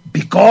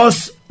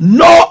 because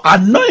no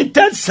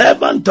anointed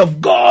servant of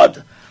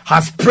God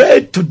has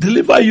prayed to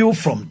deliver you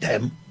from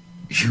them,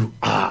 you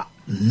are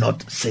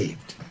not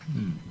saved.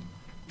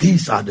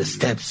 These are the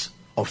steps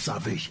of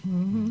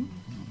salvation.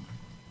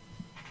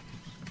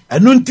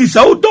 And unti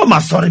sa udo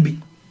masoribi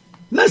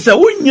na se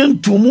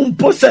unyen tumu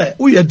mpo se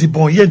uye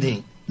dibonye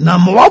ni na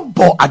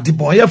mwabo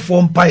adibonye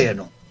fo mpaye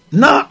no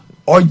na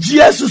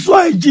ogie susu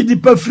aji di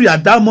pa free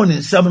adamo ni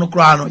nsem no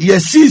kra no ye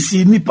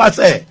sisi nipa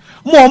se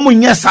mo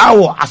munye sa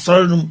wo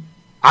asori no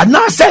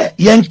ana se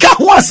ye nka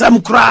ho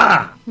asem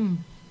kra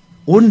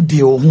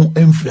ondi ohun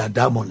emfiri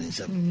adamo ni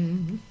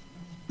nsem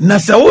na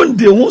se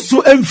onde ho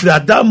so emfiri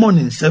adamo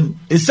ni nsem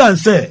esan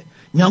se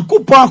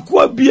Nyankopɔn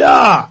akwa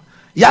bia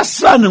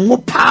yasra ne ngo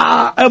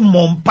pa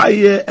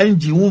emompaye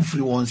enji wo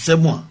mfiri won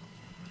nsem a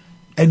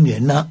ene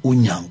na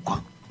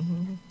onyankwa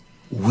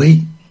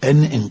we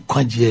en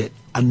nkwagye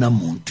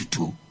anamon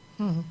tutu.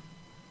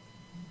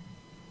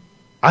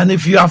 And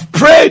if you have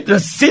prayed the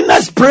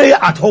sinner's prayer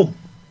at home,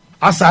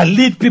 as I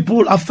lead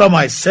people after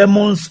my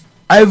sermons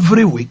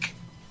every week,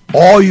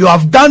 or you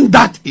have done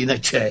that in a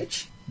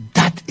church,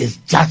 that is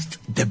just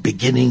the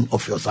beginning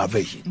of your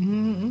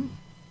salvation.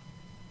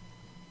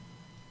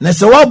 Na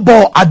se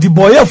wabo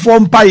adiboye fo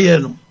mpaye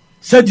no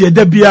se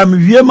de bia me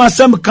wie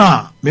masem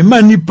ka me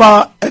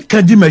manipa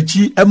ekadi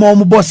machi e ma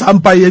ombo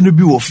sampaye no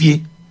bi wo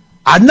fie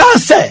ana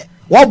se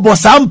wabo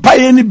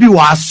sampaye no bi wo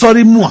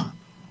asori mu a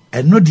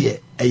eno de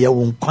eye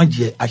wo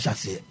nkwagye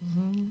ahyase.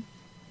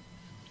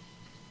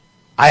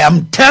 I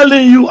am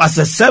telling you as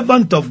a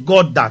servant of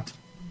God that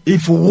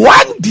if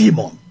one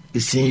demon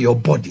is in your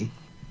body,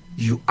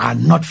 you are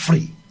not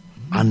free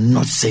and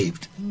not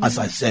saved, as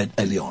I said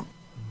earlier on.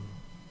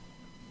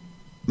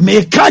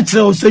 Me catch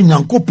o se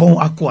Nyankopon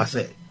akwa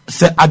se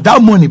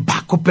adamo ni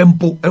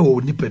bakopempo e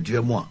wo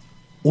nipadua mu a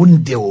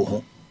onde wo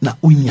ho na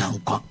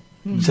onyankwa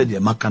se de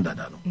makanda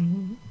da no.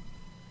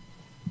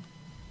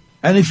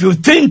 And if you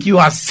think you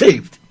are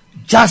saved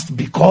just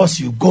because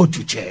you go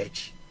to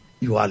church,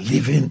 you are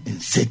living in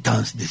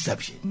Satan's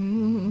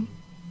deception.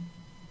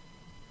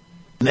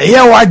 Na ye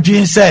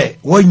wadwin say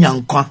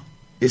wonyankwa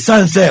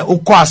esan say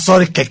ukwa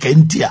sorry keke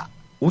ntia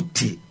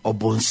uti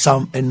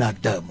obonsam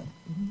enadamu.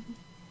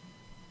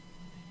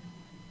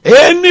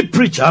 Any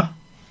preacher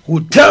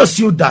who tells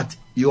you that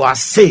you are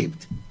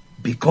saved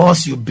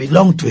because you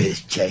belong to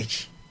his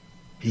church,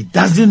 he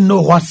doesn't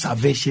know what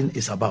salvation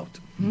is about.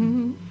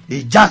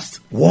 He just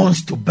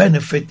wants to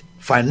benefit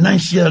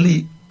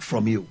financially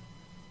from you.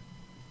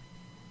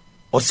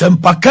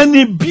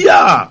 Osempakani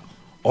bia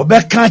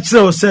obeka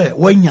kire say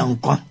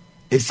wanyankwa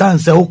esan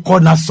say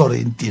ukona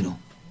sorry ntino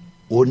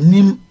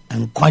onim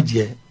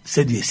nkwagye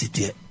said the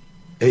city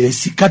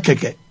sika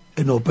keke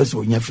eno pese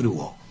onya free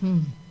wo.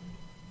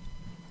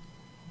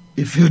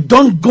 If you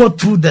don't go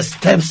through the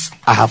steps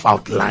I have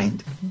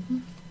outlined,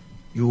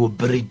 you will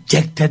be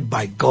rejected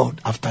by God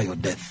after your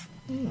death.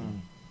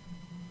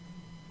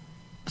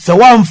 So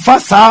one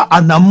fasa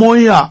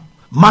anamoya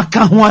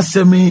maka ho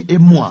asemi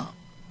emu a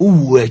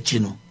uwu echi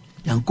no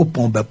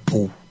Yankopon be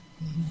po.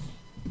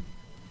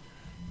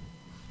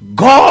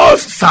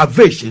 God's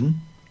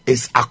salvation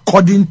is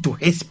according to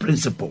his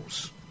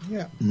principles,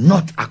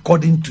 not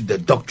according to the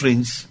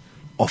doctrines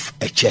of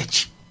a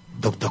church.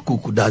 Dr.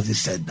 Kuuku Dadzie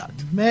said that.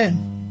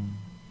 Amen.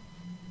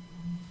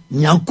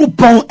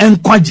 Nyankopon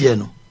enkwagye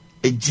no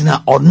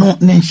ejina ono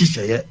ne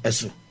nhihye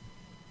eso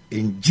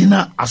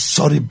enjina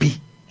asori bi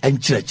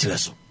enkyerɛkyerɛ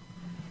so.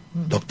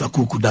 Dr.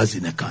 Kuuku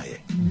Dadzie ne kae.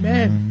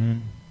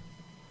 Amen.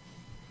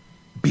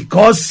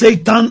 Because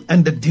Satan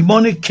and the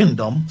demonic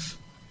kingdoms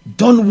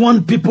don't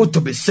want people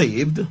to be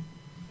saved,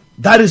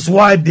 that is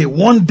why they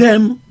want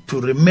them to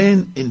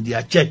remain in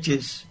their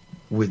churches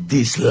with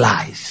these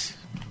lies.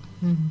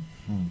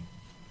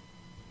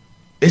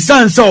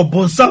 Esan so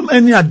bonsam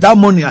any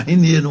adamoni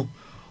ahini no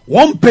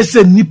one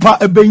person nipa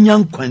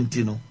ebenyan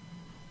kwanti no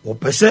wo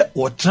pese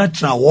wo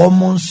tratra wo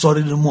mon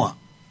sori no mu a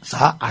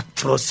sa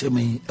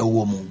atrosemi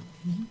ewo mu.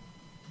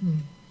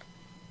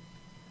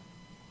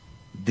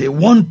 They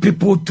want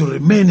people to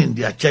remain in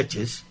their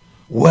churches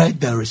where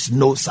there is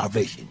no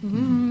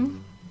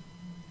salvation.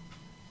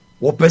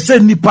 Wo pese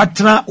nipa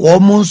tra wo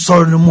mon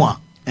sori no mu a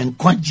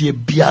enkwagye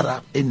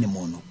biara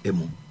enimo no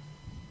emu.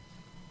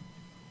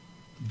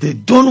 They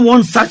don't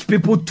want such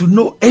people to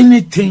know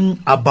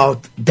anything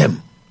about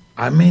them.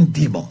 I mean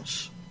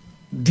demons.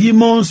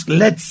 Demons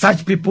let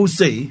such people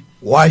say,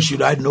 why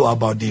should I know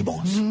about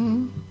demons?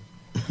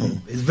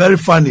 It's very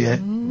funny, eh?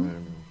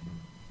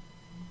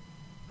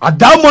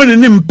 Adamoni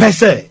ni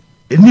mpese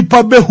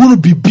nipa behunu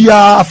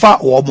bibia afa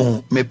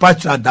womo me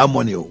pacha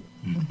adamoni o.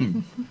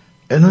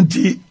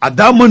 Enunti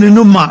adamoni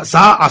no ma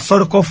sa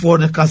asorikofo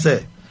ne ka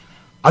se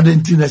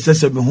adenti na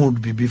sese me hunu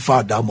bibi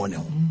fa adamoni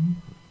o.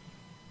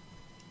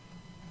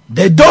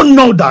 They don't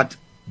know that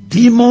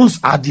demons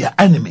are their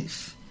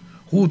enemies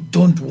who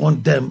don't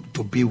want them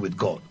to be with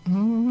God.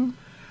 And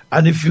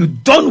if you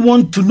don't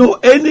want to know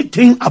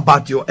anything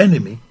about your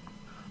enemy,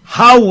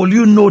 how will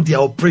you know their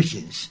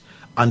operations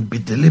and be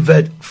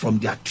delivered from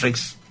their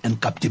tricks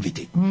and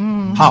captivity?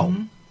 How?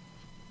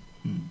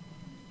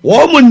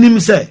 Woman nim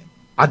say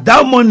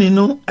adamoni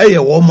no eye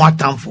womo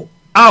atamfo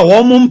a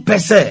womo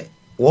mpese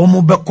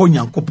womo beko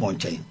Nyankopon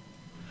nkyɛn.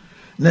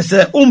 Ne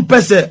se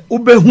umpese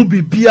ubehu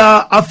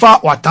bibia afa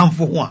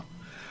watamfo ho a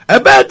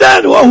ebe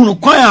den wo hunu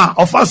kwan a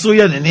ofa so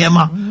ye ne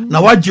niema na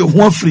wagye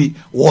ho afiri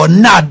wo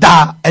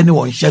nada ene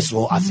wo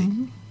nhyeso ase.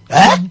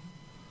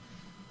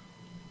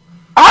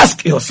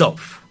 Ask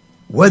yourself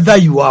whether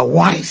you are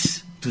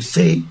wise to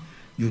say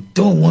you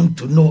don't want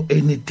to know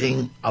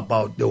anything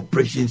about the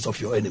operations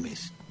of your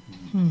enemies.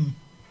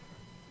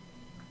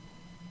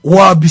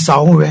 Wa bisa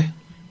onwe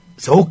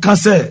se o ka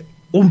se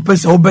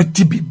umpese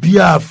obeti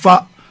bibia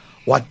afa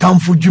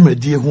watamfo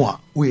dwumadie ho a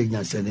wo ye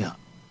nyansane a.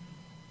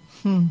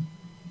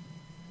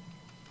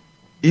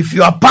 If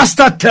your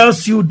pastor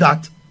tells you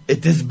that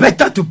it is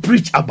better to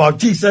preach about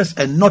Jesus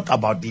and not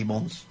about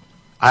demons,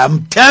 I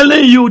am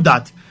telling you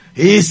that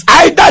he is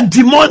either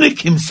demonic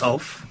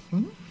himself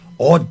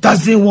or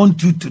doesn't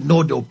want you to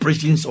know the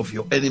operations of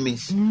your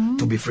enemies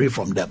to be free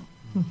from them.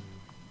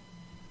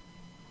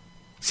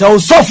 So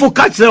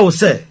catch them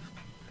say,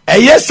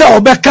 yes,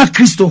 obeka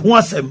Kristo ho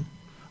asem,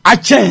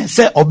 achen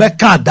say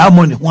obeka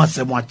adamoni ho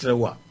asem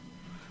atrewa.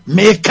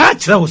 Me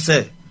catch them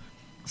say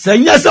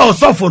yes,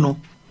 osofo no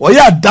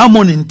oya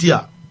adamoni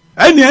ntia.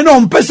 Eni eno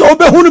mpese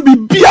obehunu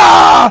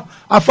bibia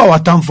afa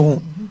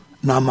watamfo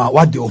na ma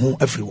wade ho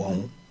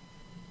everyone.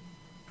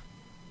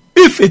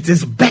 If it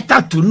is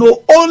better to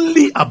know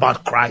only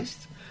about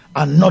Christ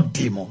and not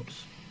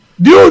demons,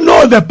 do you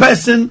know the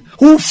person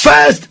who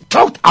first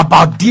talked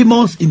about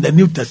demons in the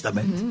New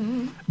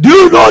Testament? Do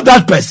you know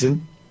that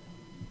person?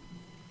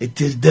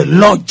 It is the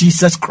Lord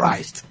Jesus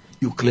Christ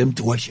you claim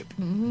to worship.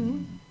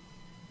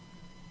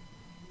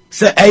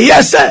 Say,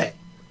 yes, sir.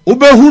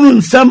 Ubehunu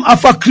nsem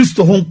afa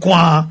Kristo ho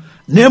kwa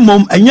na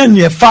mom enye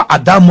ne fa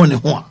adamo ne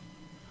ho a.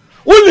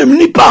 Unim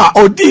nipa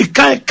odi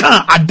kan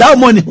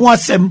Adamo ne ho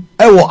asem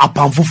ewo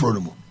apamfoforo no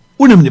mu.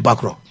 Unim nipa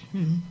kro.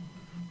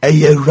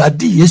 eye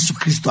Awurade Yesu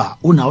Kristo a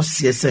una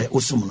osie se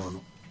osum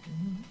no.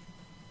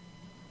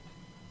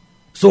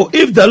 So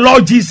if the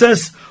Lord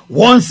Jesus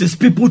wants his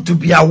people to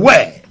be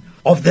aware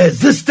of the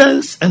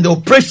existence and the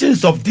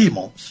operations of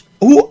demons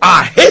who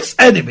are his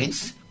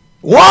enemies,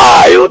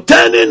 why are you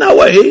turning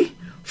away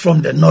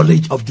from the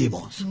knowledge of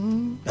demons?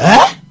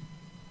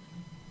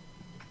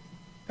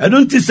 I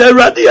don't say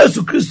Awurade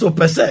Yesu Kristo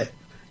per se.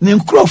 Ni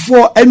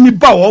nkrofo ani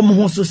ba wo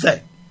mo so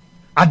se.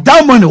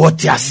 Adamo ne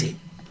wote ase.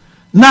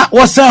 Na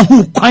wosan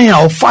hu kwan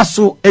a ofa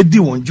so edi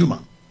won djuma.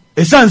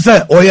 Esan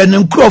se oye ne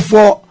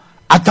nkrofo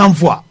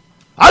atamfo a.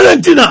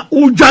 Alentina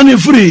udwane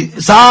free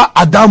sa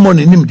Adamo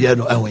ne nimde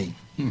no enwen.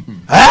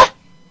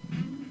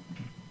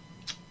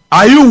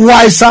 Are you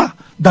wiser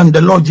than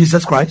the Lord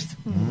Jesus Christ?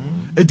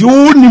 Eti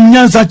wo nim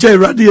nyansa che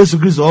Awurade Yesu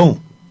Kristo.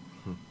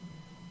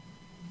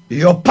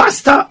 Your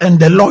pastor and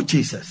the Lord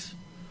Jesus,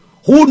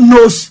 who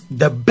knows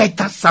the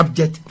better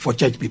subject for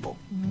church people?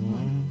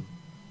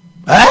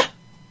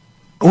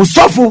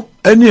 Usofo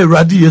eni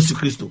Awurade Yesu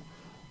Kristo.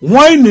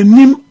 Why ne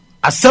nim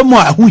asemo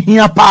a hu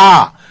hia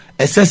pa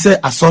esese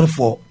asori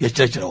for your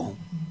church.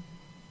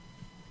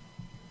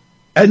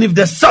 And if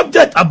the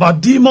subject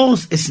about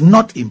demons is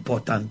not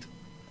important,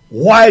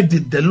 why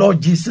did the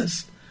Lord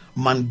Jesus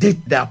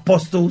mandate the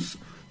apostles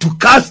to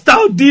cast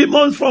out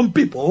demons from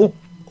people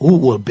who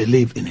will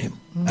believe in him?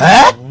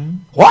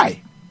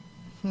 Why?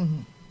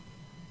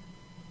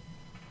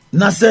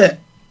 Na se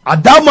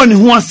Adamo ni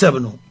hu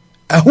asem no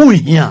ehu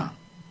hia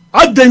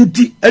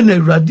adenti ene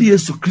Awurade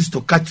Yesu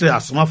Kristo ka kire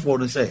asomafo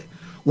no se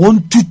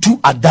won tutu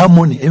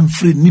Adamo ni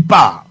emfiri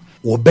nipa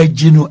wo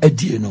beji no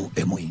adie no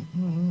emoyi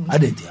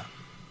adenti.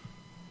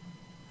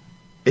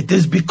 It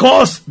is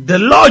because the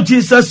Lord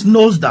Jesus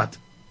knows that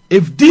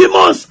if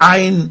demons are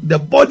in the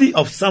body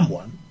of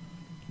someone,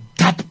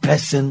 that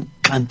person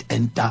can't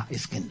enter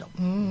his kingdom.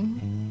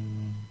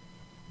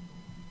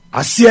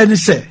 Asiani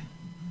se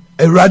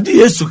Awurade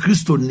Yesu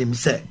Kristo nim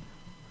se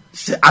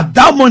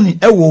Adamo ni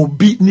ewo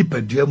bi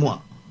nipadua mu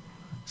a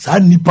sa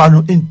nipa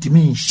no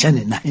entimi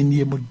nhye na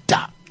henie mu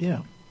da.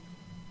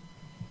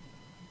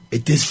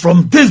 It is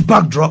from this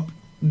backdrop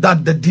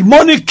that the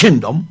demonic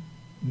kingdom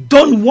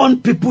don't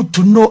want people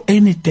to know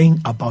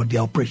anything about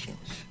their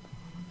operations,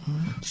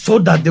 so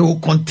that they will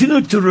continue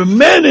to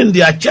remain in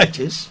their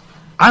churches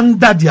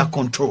under their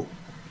control,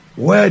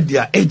 where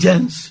their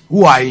agents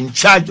who are in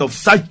charge of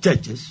such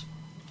churches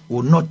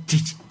will not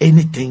teach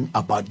anything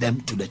about them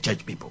to the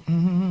church people.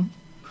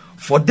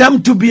 For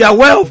them to be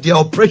aware of their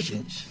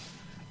operations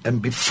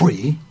and be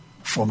free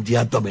from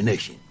their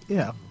domination.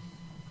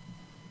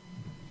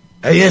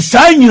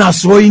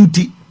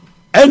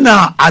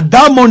 Ena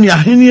Adamo ni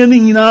ahenie ni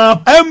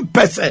nyina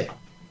empese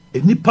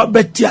enipa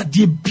beti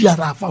ade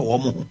biara fa wo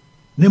mo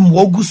ne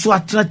mwogu so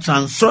atra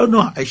transfer no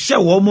a ehye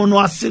wo mo no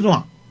ase no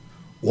a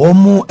wo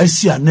mo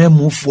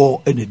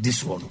asianamufo ene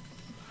diso no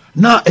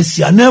na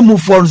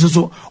asianamufo no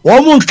so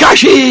wo mo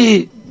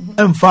nkashi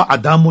emfa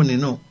Adamo ni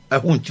no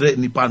ehun kire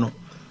nipa no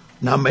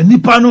na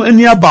manipa no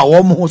eni aba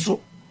wo mo so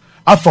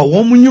afa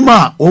wo mo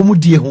nyuma wo mo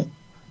die ho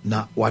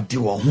na wade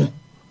wo ho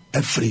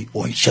afri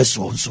wo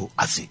hyeso so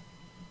ase.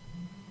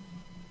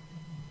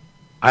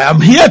 I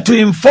am here to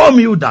inform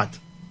you that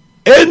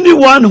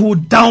anyone who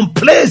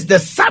downplays the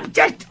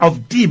subject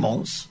of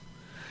demons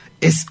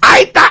is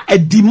either a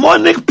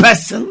demonic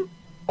person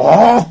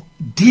or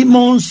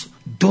demons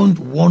don't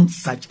want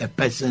such a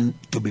person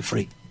to be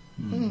free.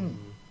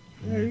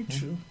 Very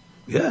true.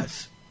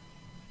 Yes.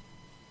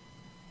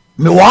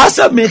 Me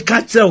wasa me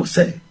kache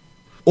say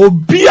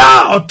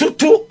obia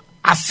otutu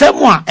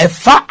asemu a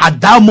efa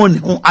Adamo ne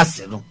ho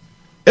ase no.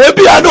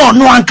 Ebia no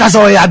no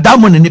ankasa o ya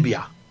Adamo ne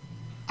bia.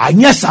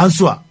 Anya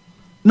sanso a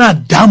na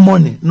Adamo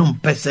ne no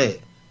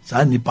mpese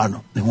sa nipa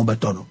no ne ho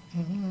beto no.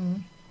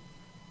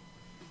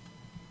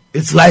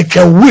 It's like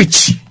a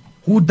witch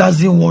who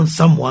doesn't want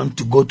someone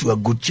to go to a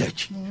good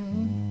church.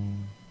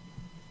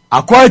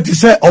 According to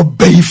say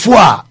obeifo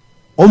a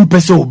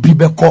ompese obi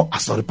beko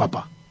asori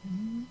papa.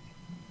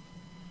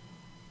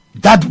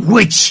 That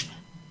witch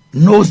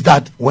knows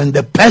that when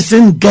the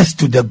person gets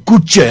to the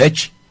good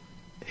church,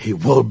 he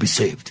will be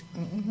saved.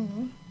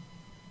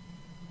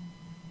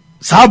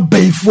 Sa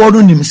beifo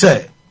no nim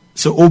say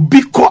so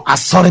obi ko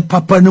asori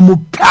papa no mu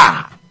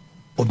pa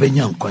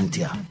obenya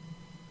nkwantia.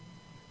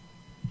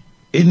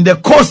 In the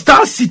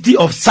coastal city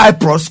of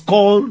Cyprus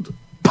called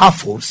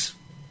Paphos,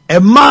 a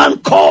man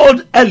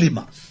called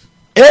Elymas,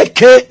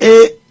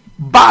 aka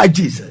Bar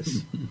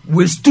Jesus,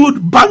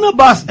 withstood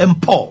Barnabas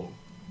and Paul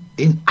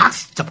in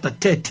Acts chapter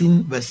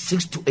 13 verse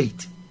 6 to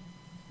 8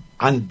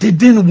 and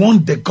didn't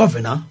want the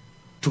governor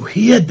to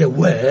hear the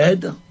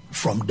word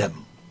from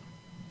them.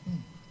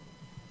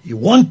 He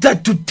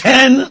wanted to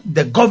turn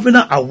the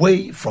governor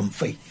away from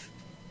faith.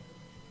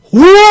 Who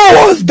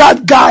was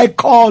that guy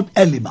called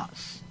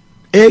Elymas,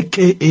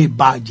 aka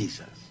Bar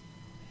Jesus?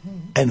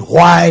 And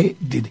why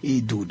did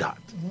he do that?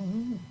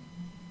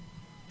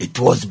 It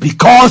was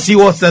because he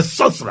was a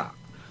sorcerer,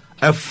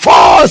 a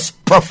false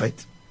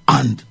prophet,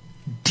 and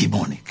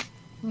demonic.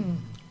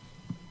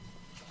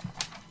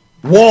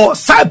 War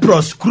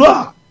Cyprus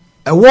kura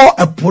war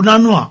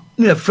eponano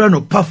na yɛfrɛ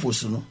no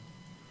Paphos no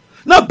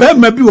na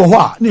bɛrima bi wɔ hɔ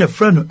a na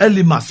yɛfrɛ no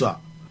Elimas a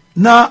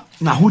na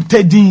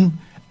n'ahotadin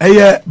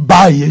ɛyɛ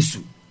Bar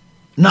Yesu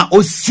na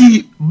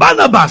osi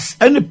Barnabas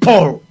ɛne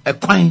Paul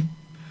ɛkwan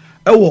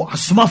ɛwɔ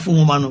asomafo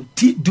nwoma no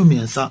ti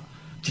 12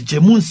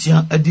 kyekyɛmu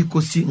 6 adi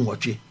kosi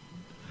 8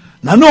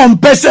 na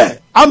ɔmpɛ sɛ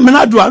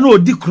amenado a na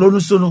odi kuro no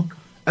so no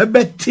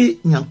ɛbɛte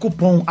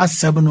Nyankopɔn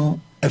asɛm no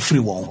afiri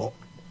wɔn hɔ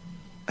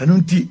ɛno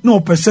nti na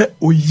ɔpɛ sɛ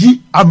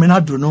oyi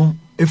amenado no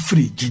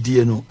afiri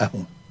gyidie no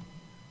ɛho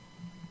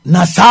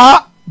na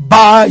saa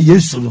Bar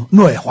Yesu no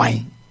na ɔyɛ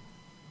hwan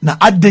na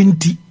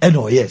adɛnti ɛna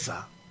ɔyɛ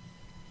saa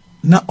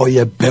na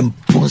ɔyɛ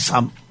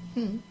bɛmponsam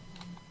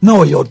na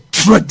ɔyɛ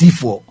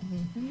ɔtorɔdifoɔ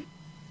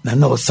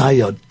na ɔsan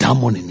yɛ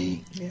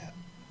ɔdamonini.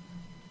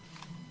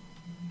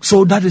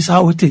 So that is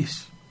how it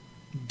is.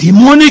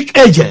 Demonic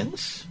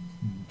agents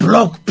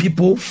block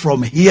people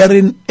from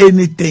hearing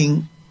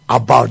anything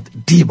about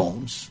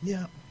demons,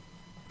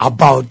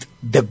 about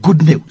the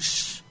good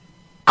news,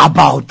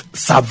 about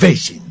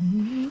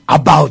salvation,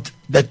 about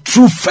the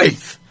true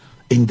faith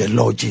in the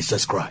Lord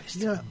Jesus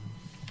Christ.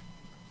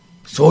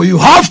 So you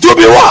have to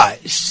be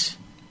wise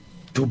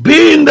to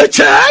be in the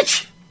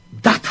church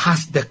that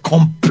has the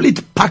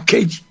complete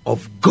package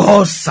of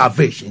God's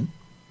salvation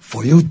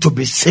for you to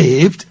be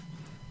saved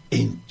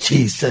in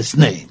Jesus'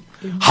 name.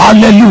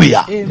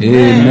 Hallelujah.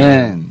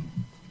 Amen.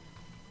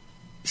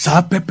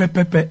 Sa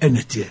pepe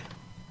enetie.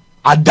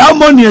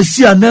 Adamo ne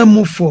esi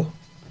anamufo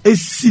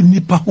esi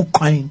nipa ho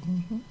kwan.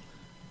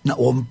 Na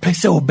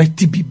ompese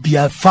obeti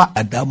bibia fa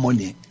adamo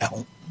ne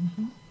eho.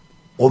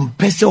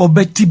 Ompese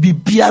obeti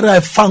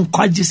bibia fa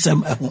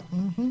nkwagisem eho.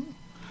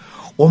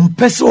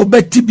 Ompese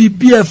obeti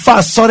bibia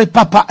fa sorry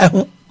papa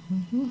eho.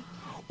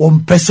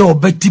 Ompese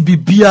obeti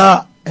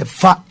bibia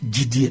fa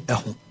gidie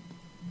eho.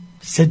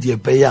 Said ye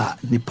beya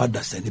nipa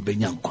da se ni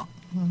benyankwa.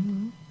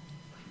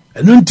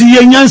 Enu nti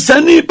ye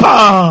nyansani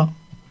pa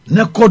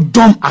ne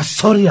kodom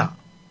asoria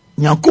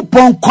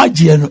Nyankopɔn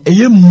kwagye no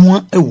eye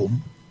mua ewom.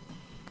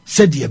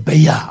 Said ye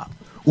beya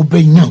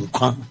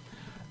ubenyankwa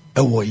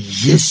ewo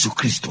Yesu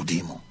Kristo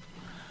dimo.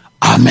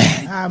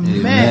 Amen.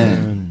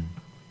 Amen.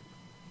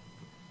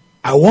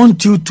 I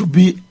want you to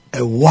be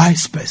a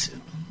wise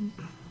person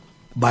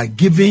by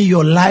giving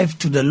your life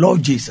to the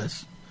Lord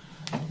Jesus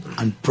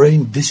and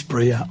praying this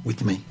prayer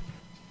with me.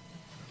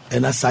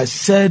 And as I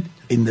said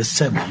in the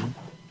sermon,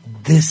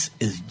 this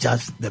is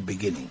just the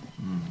beginning.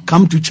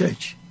 Come to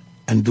church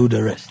and do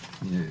the rest.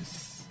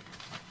 Yes.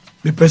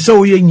 Me pese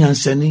wo ye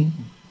nyansani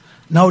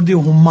na wo de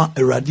homa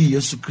Awurade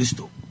Yesu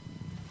Kristo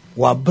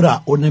wa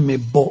bra one me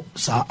bo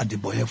sa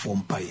adeboyefo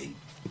mpaye.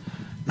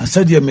 Na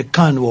said ye me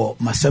kan wo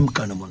masem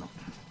kan mo no.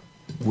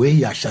 We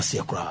ya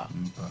hyase kra.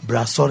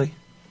 Bra sorry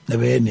na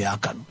be ne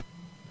aka no.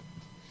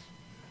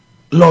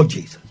 Lord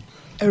Jesus,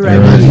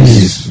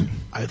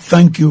 I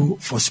thank you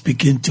for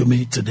speaking to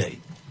me today.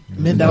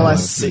 I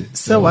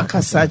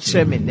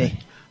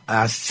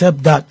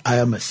accept that I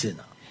am a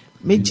sinner.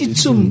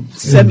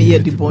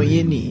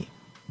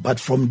 But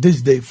from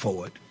this day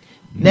forward,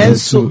 I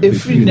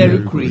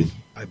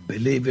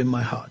believe in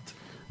my heart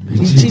and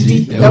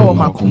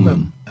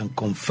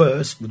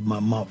confess with my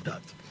mouth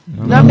that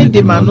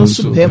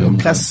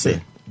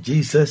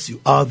Jesus,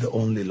 you are the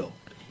only Lord.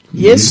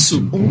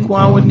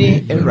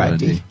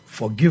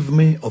 Forgive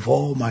me of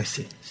all my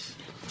sins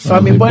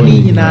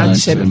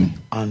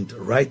and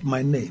write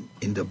my name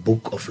in the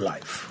book of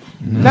life.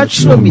 Let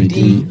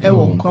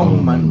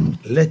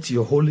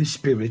your Holy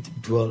Spirit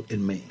dwell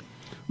in me,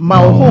 and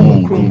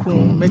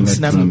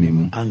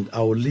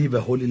I will live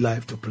a holy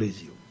life to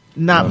please you.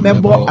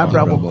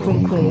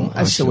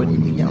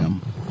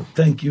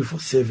 Thank you for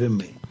saving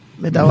me.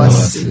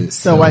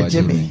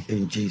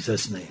 In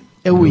Jesus' name.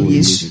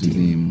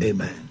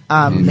 Amen.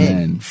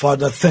 Amen.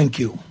 Father, thank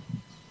you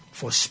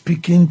for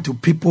speaking to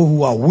people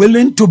who are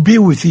willing to be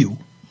with you.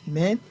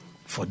 Amen.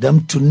 For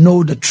them to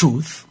know the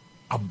truth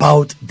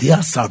about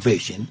their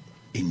salvation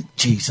in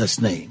Jesus'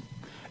 name.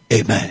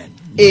 Amen.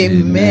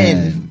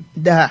 Amen.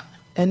 Da.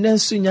 And then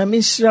soon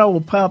Yamishra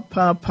will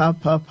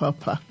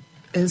papa.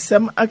 And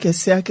some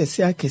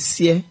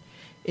akese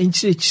in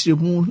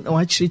chirimu, no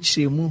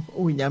chirimu,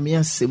 o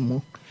Yamia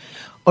Simu.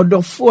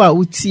 Odofua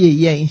utie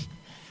yen.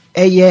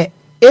 Eye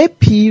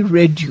AP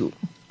Radio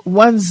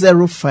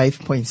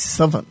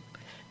 105.7.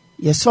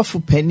 Yesofu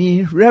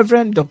penny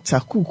Reverend Dr.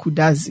 Kuuku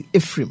Dadzie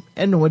Ephraim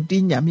eno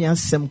odi nyame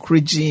asem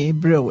kroji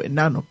brewe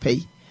na no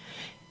pay.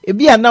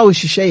 Ebi ana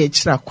ohihwe ye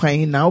kira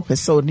kwan na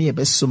opese oni ye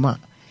besuma.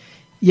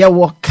 Ye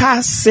wo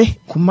Kaase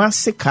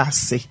Kumasi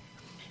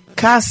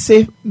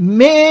Kaase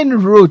main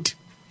road.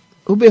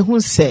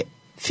 Obehu se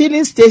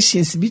filling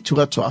stations bi to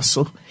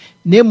aso.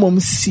 Na mom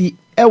si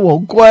ewo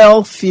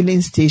Goil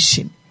filling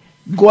station.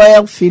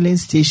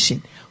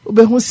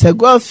 Obehu se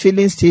Goil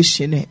filling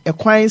station e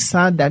kwan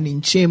sa da ni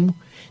nchemu.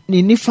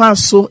 Ni nifa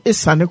so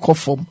esane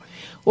kofom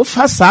wo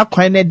fa sa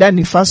kwan na da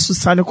nifa so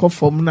sane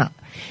kofom na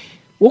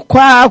wo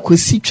kwa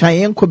akosi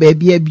twan ko ba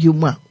bia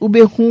biom a wo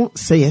behu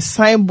say a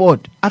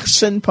signboard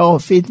Action Power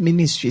of Faith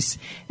Ministries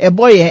e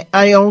boye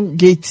Iron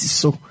Gate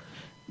so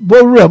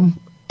borum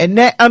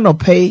ene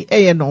anopai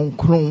eye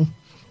nonkron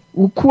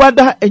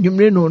ukuada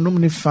enwumre no onum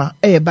ne fa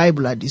eye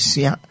Bible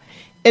adesua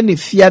ene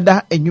fiada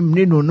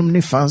enwumre no onum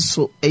ne fa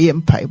nso eye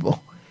mpaibo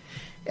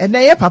ene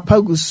ye papa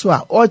guso a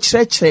o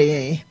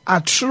kyerɛkyerɛ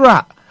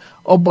atrora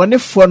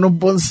obonefo no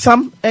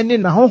bonsam ene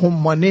na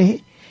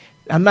hohommɔne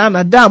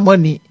anana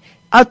damoni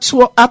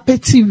ato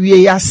apeti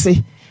wie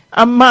yase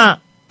ama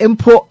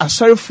empo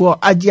asorefo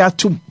agye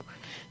atum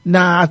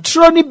na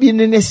atoro ne bi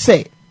ne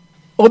sɛ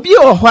obi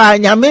ohɔ a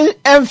nyame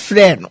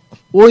emfrɛ no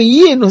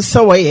oyi no sɛ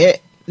wɔyɛ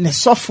ne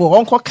sɔfo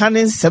onko ka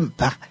ne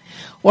nsempa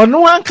ɔno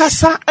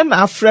ankasa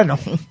na afrɛ ne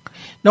ho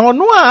na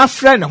ɔno a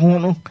afrɛ ne ho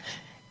no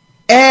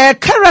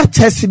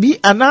characters bi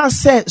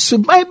anase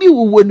subai bi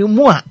wo ne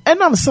mu a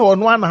enam sɛ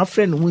ɔno ana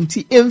afrɛ ne ho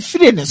nti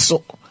emfire ne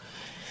so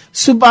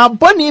suba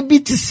bɔne bi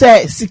te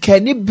sɛ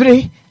sikani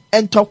bere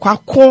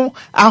entokwako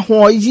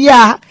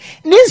ahoyia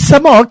ne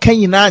nsɛm a ɔka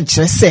nyinaa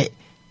nkyerɛ sɛ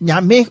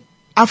nyame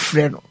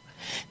afrɛ no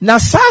na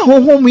saa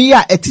honhom yi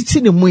a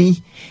etiti ne mu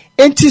yi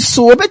enti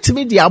so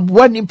obetimi de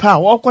aboa nipa a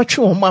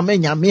wɔkɔtwe ho ma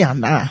nyame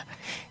ana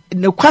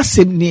ne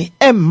kwasɛm ni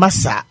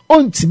emmasa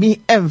ontimi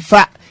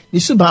emfa ne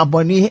suba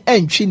bɔne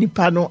entwi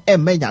nipa no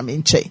emma nyame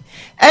nkyɛn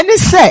ɛne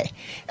sɛ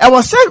ɛwɔ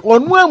sɛ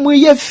ɔno amu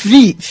yɛ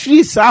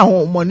free saa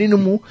honhom no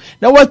mu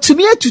na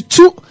watumi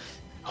atutu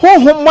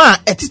honhom a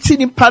etiti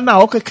nipa na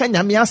ɔkeka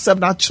nyame asɛm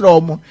na kyerɛ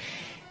ɔmo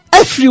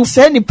afiri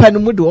sɛ nipa no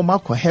mu de ɔmo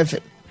akɔ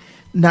heaven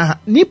na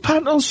nipa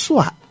no so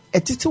a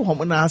etiti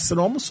hom na ase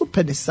na ɔmo so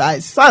pɛ ne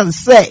san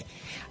sɛ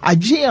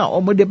adwen a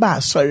ɔmo de ba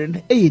asɔre no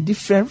ɛyɛ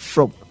different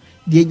from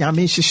de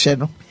nyame hyehyɛ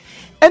no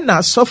ɛna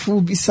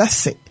asɔfo bi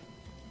sase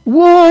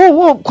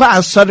wo kɔ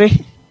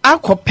asɔre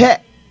akɔpɛ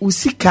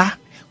usika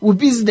wo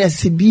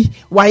business bi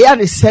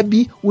wayaresa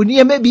bi wo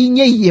nneɛma bi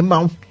nye yie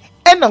ma wo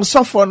ɛna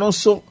asɔfo no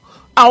so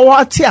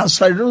awɔte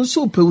asɔre no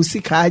so pɛ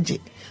usika agye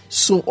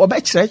so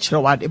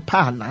ɔbɛkyerɛkyerɛ wade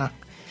pa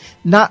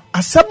na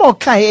asɛm a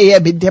ɔka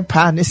yɛ bi de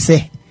pa ne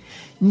sɛ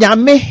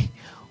nyame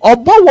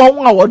ɔbɔ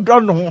wɔn a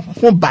wɔdɔ no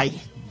ho ban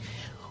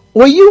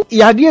oyi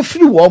yade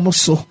firi wɔn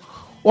so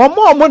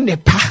wɔn ne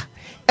pa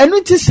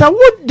ɛno ti sɛ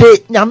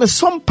wode nyame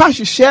sompa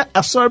hwehwɛ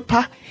asɔre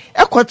pa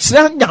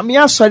ɛkɔtena nyame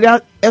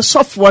asɔre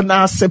ɛsɔfoɔ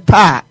na ase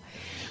pa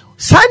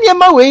saa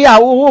nneɛma wei a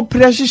wo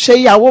pere hwehwɛ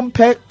yi a wo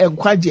mpɛ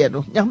nkwagye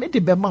no nyame de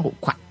bɛma wo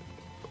kwa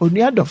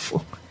onua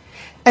dɔfo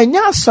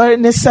ɛnya asɔre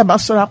ne sɛ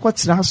masɔre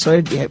akɔtena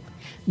asɔre deɛ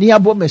ne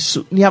yabɔ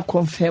mesu ne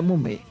akɔmfɛ mu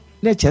me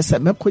ne kyerɛ sɛ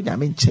mɛkɔ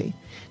nyame nkyɛn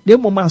ne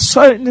mmom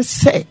asɔre ne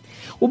sɛ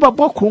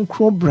wobɛbɔ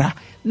kronkron bra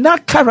na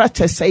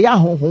characters ɛyɛ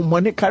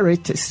ahohommɔne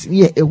characters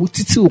yɛ ɛwo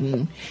titi wo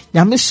mu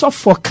nyame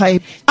sɔfo kan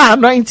a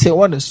anointing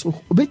wɔ ne so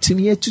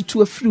obɛtumi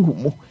atutu afiri wo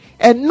mu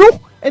ɛno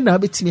ɛna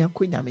wobɛtumi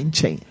akɔ nyame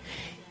nkyɛn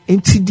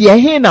nti deɛ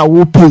he na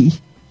wopɛ yi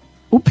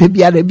wopɛ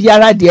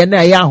biara deɛ na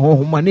ɛyɛ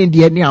ahohommɔne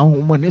deɛ ne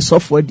ahohommɔne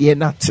sɔfo deɛ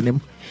na atenem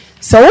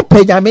sɛ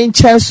wopɛ nyame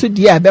nkyɛn so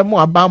deɛ a ɛbɛmo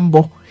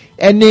abambɔ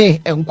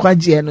ɛne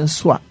nkwagyeɛ no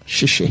nso a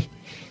hwehwɛ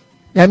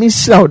nyame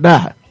nhyira wo da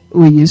a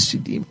wɔ yesu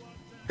dim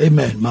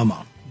amen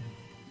mama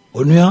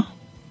onua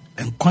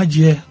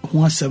nkwagyeɛ ho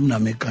asɛm na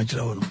meka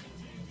kyerɛ wo no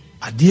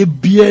adeɛ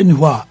bia ni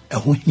hɔ a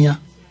ɛho hia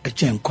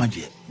ɛkyɛ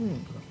nkwagyeɛ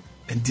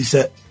enti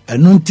sɛ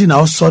ɛno nti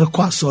na ɔsɔre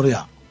kɔ asɔre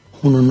a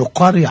hunu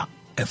nokware a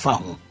ɛfa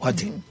ho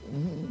wate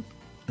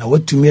na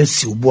watumi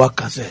asi wo bo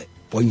aka sɛ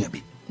wɔnya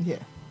bi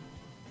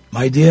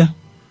my dear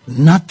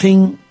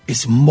nothing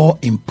is more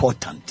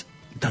important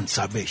than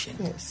salvation.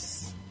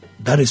 Yes.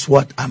 That is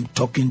what I'm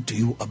talking to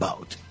you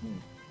about.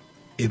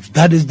 If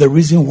that is the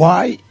reason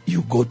why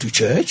you go to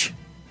church,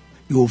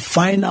 you will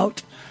find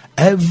out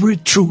every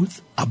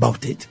truth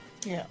about it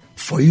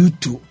for you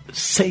to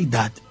say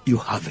that you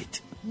have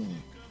it.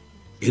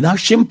 In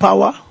action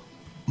power,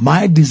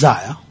 my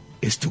desire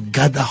is to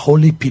gather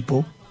holy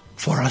people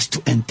for us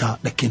to enter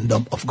the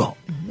kingdom of God.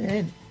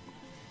 Amen.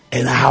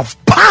 And I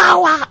have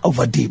power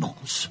over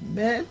demons.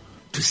 Amen.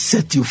 To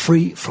set you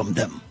free from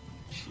them.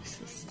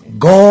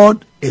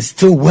 God is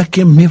still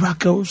working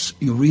miracles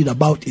you read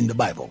about in the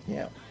Bible.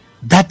 Yeah.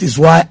 That is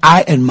why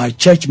I and my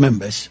church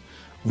members,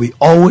 we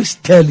always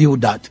tell you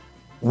that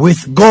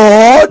with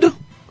God,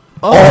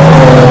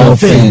 all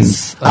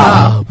things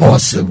are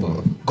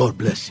possible. God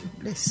bless you.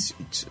 Bless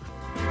you too.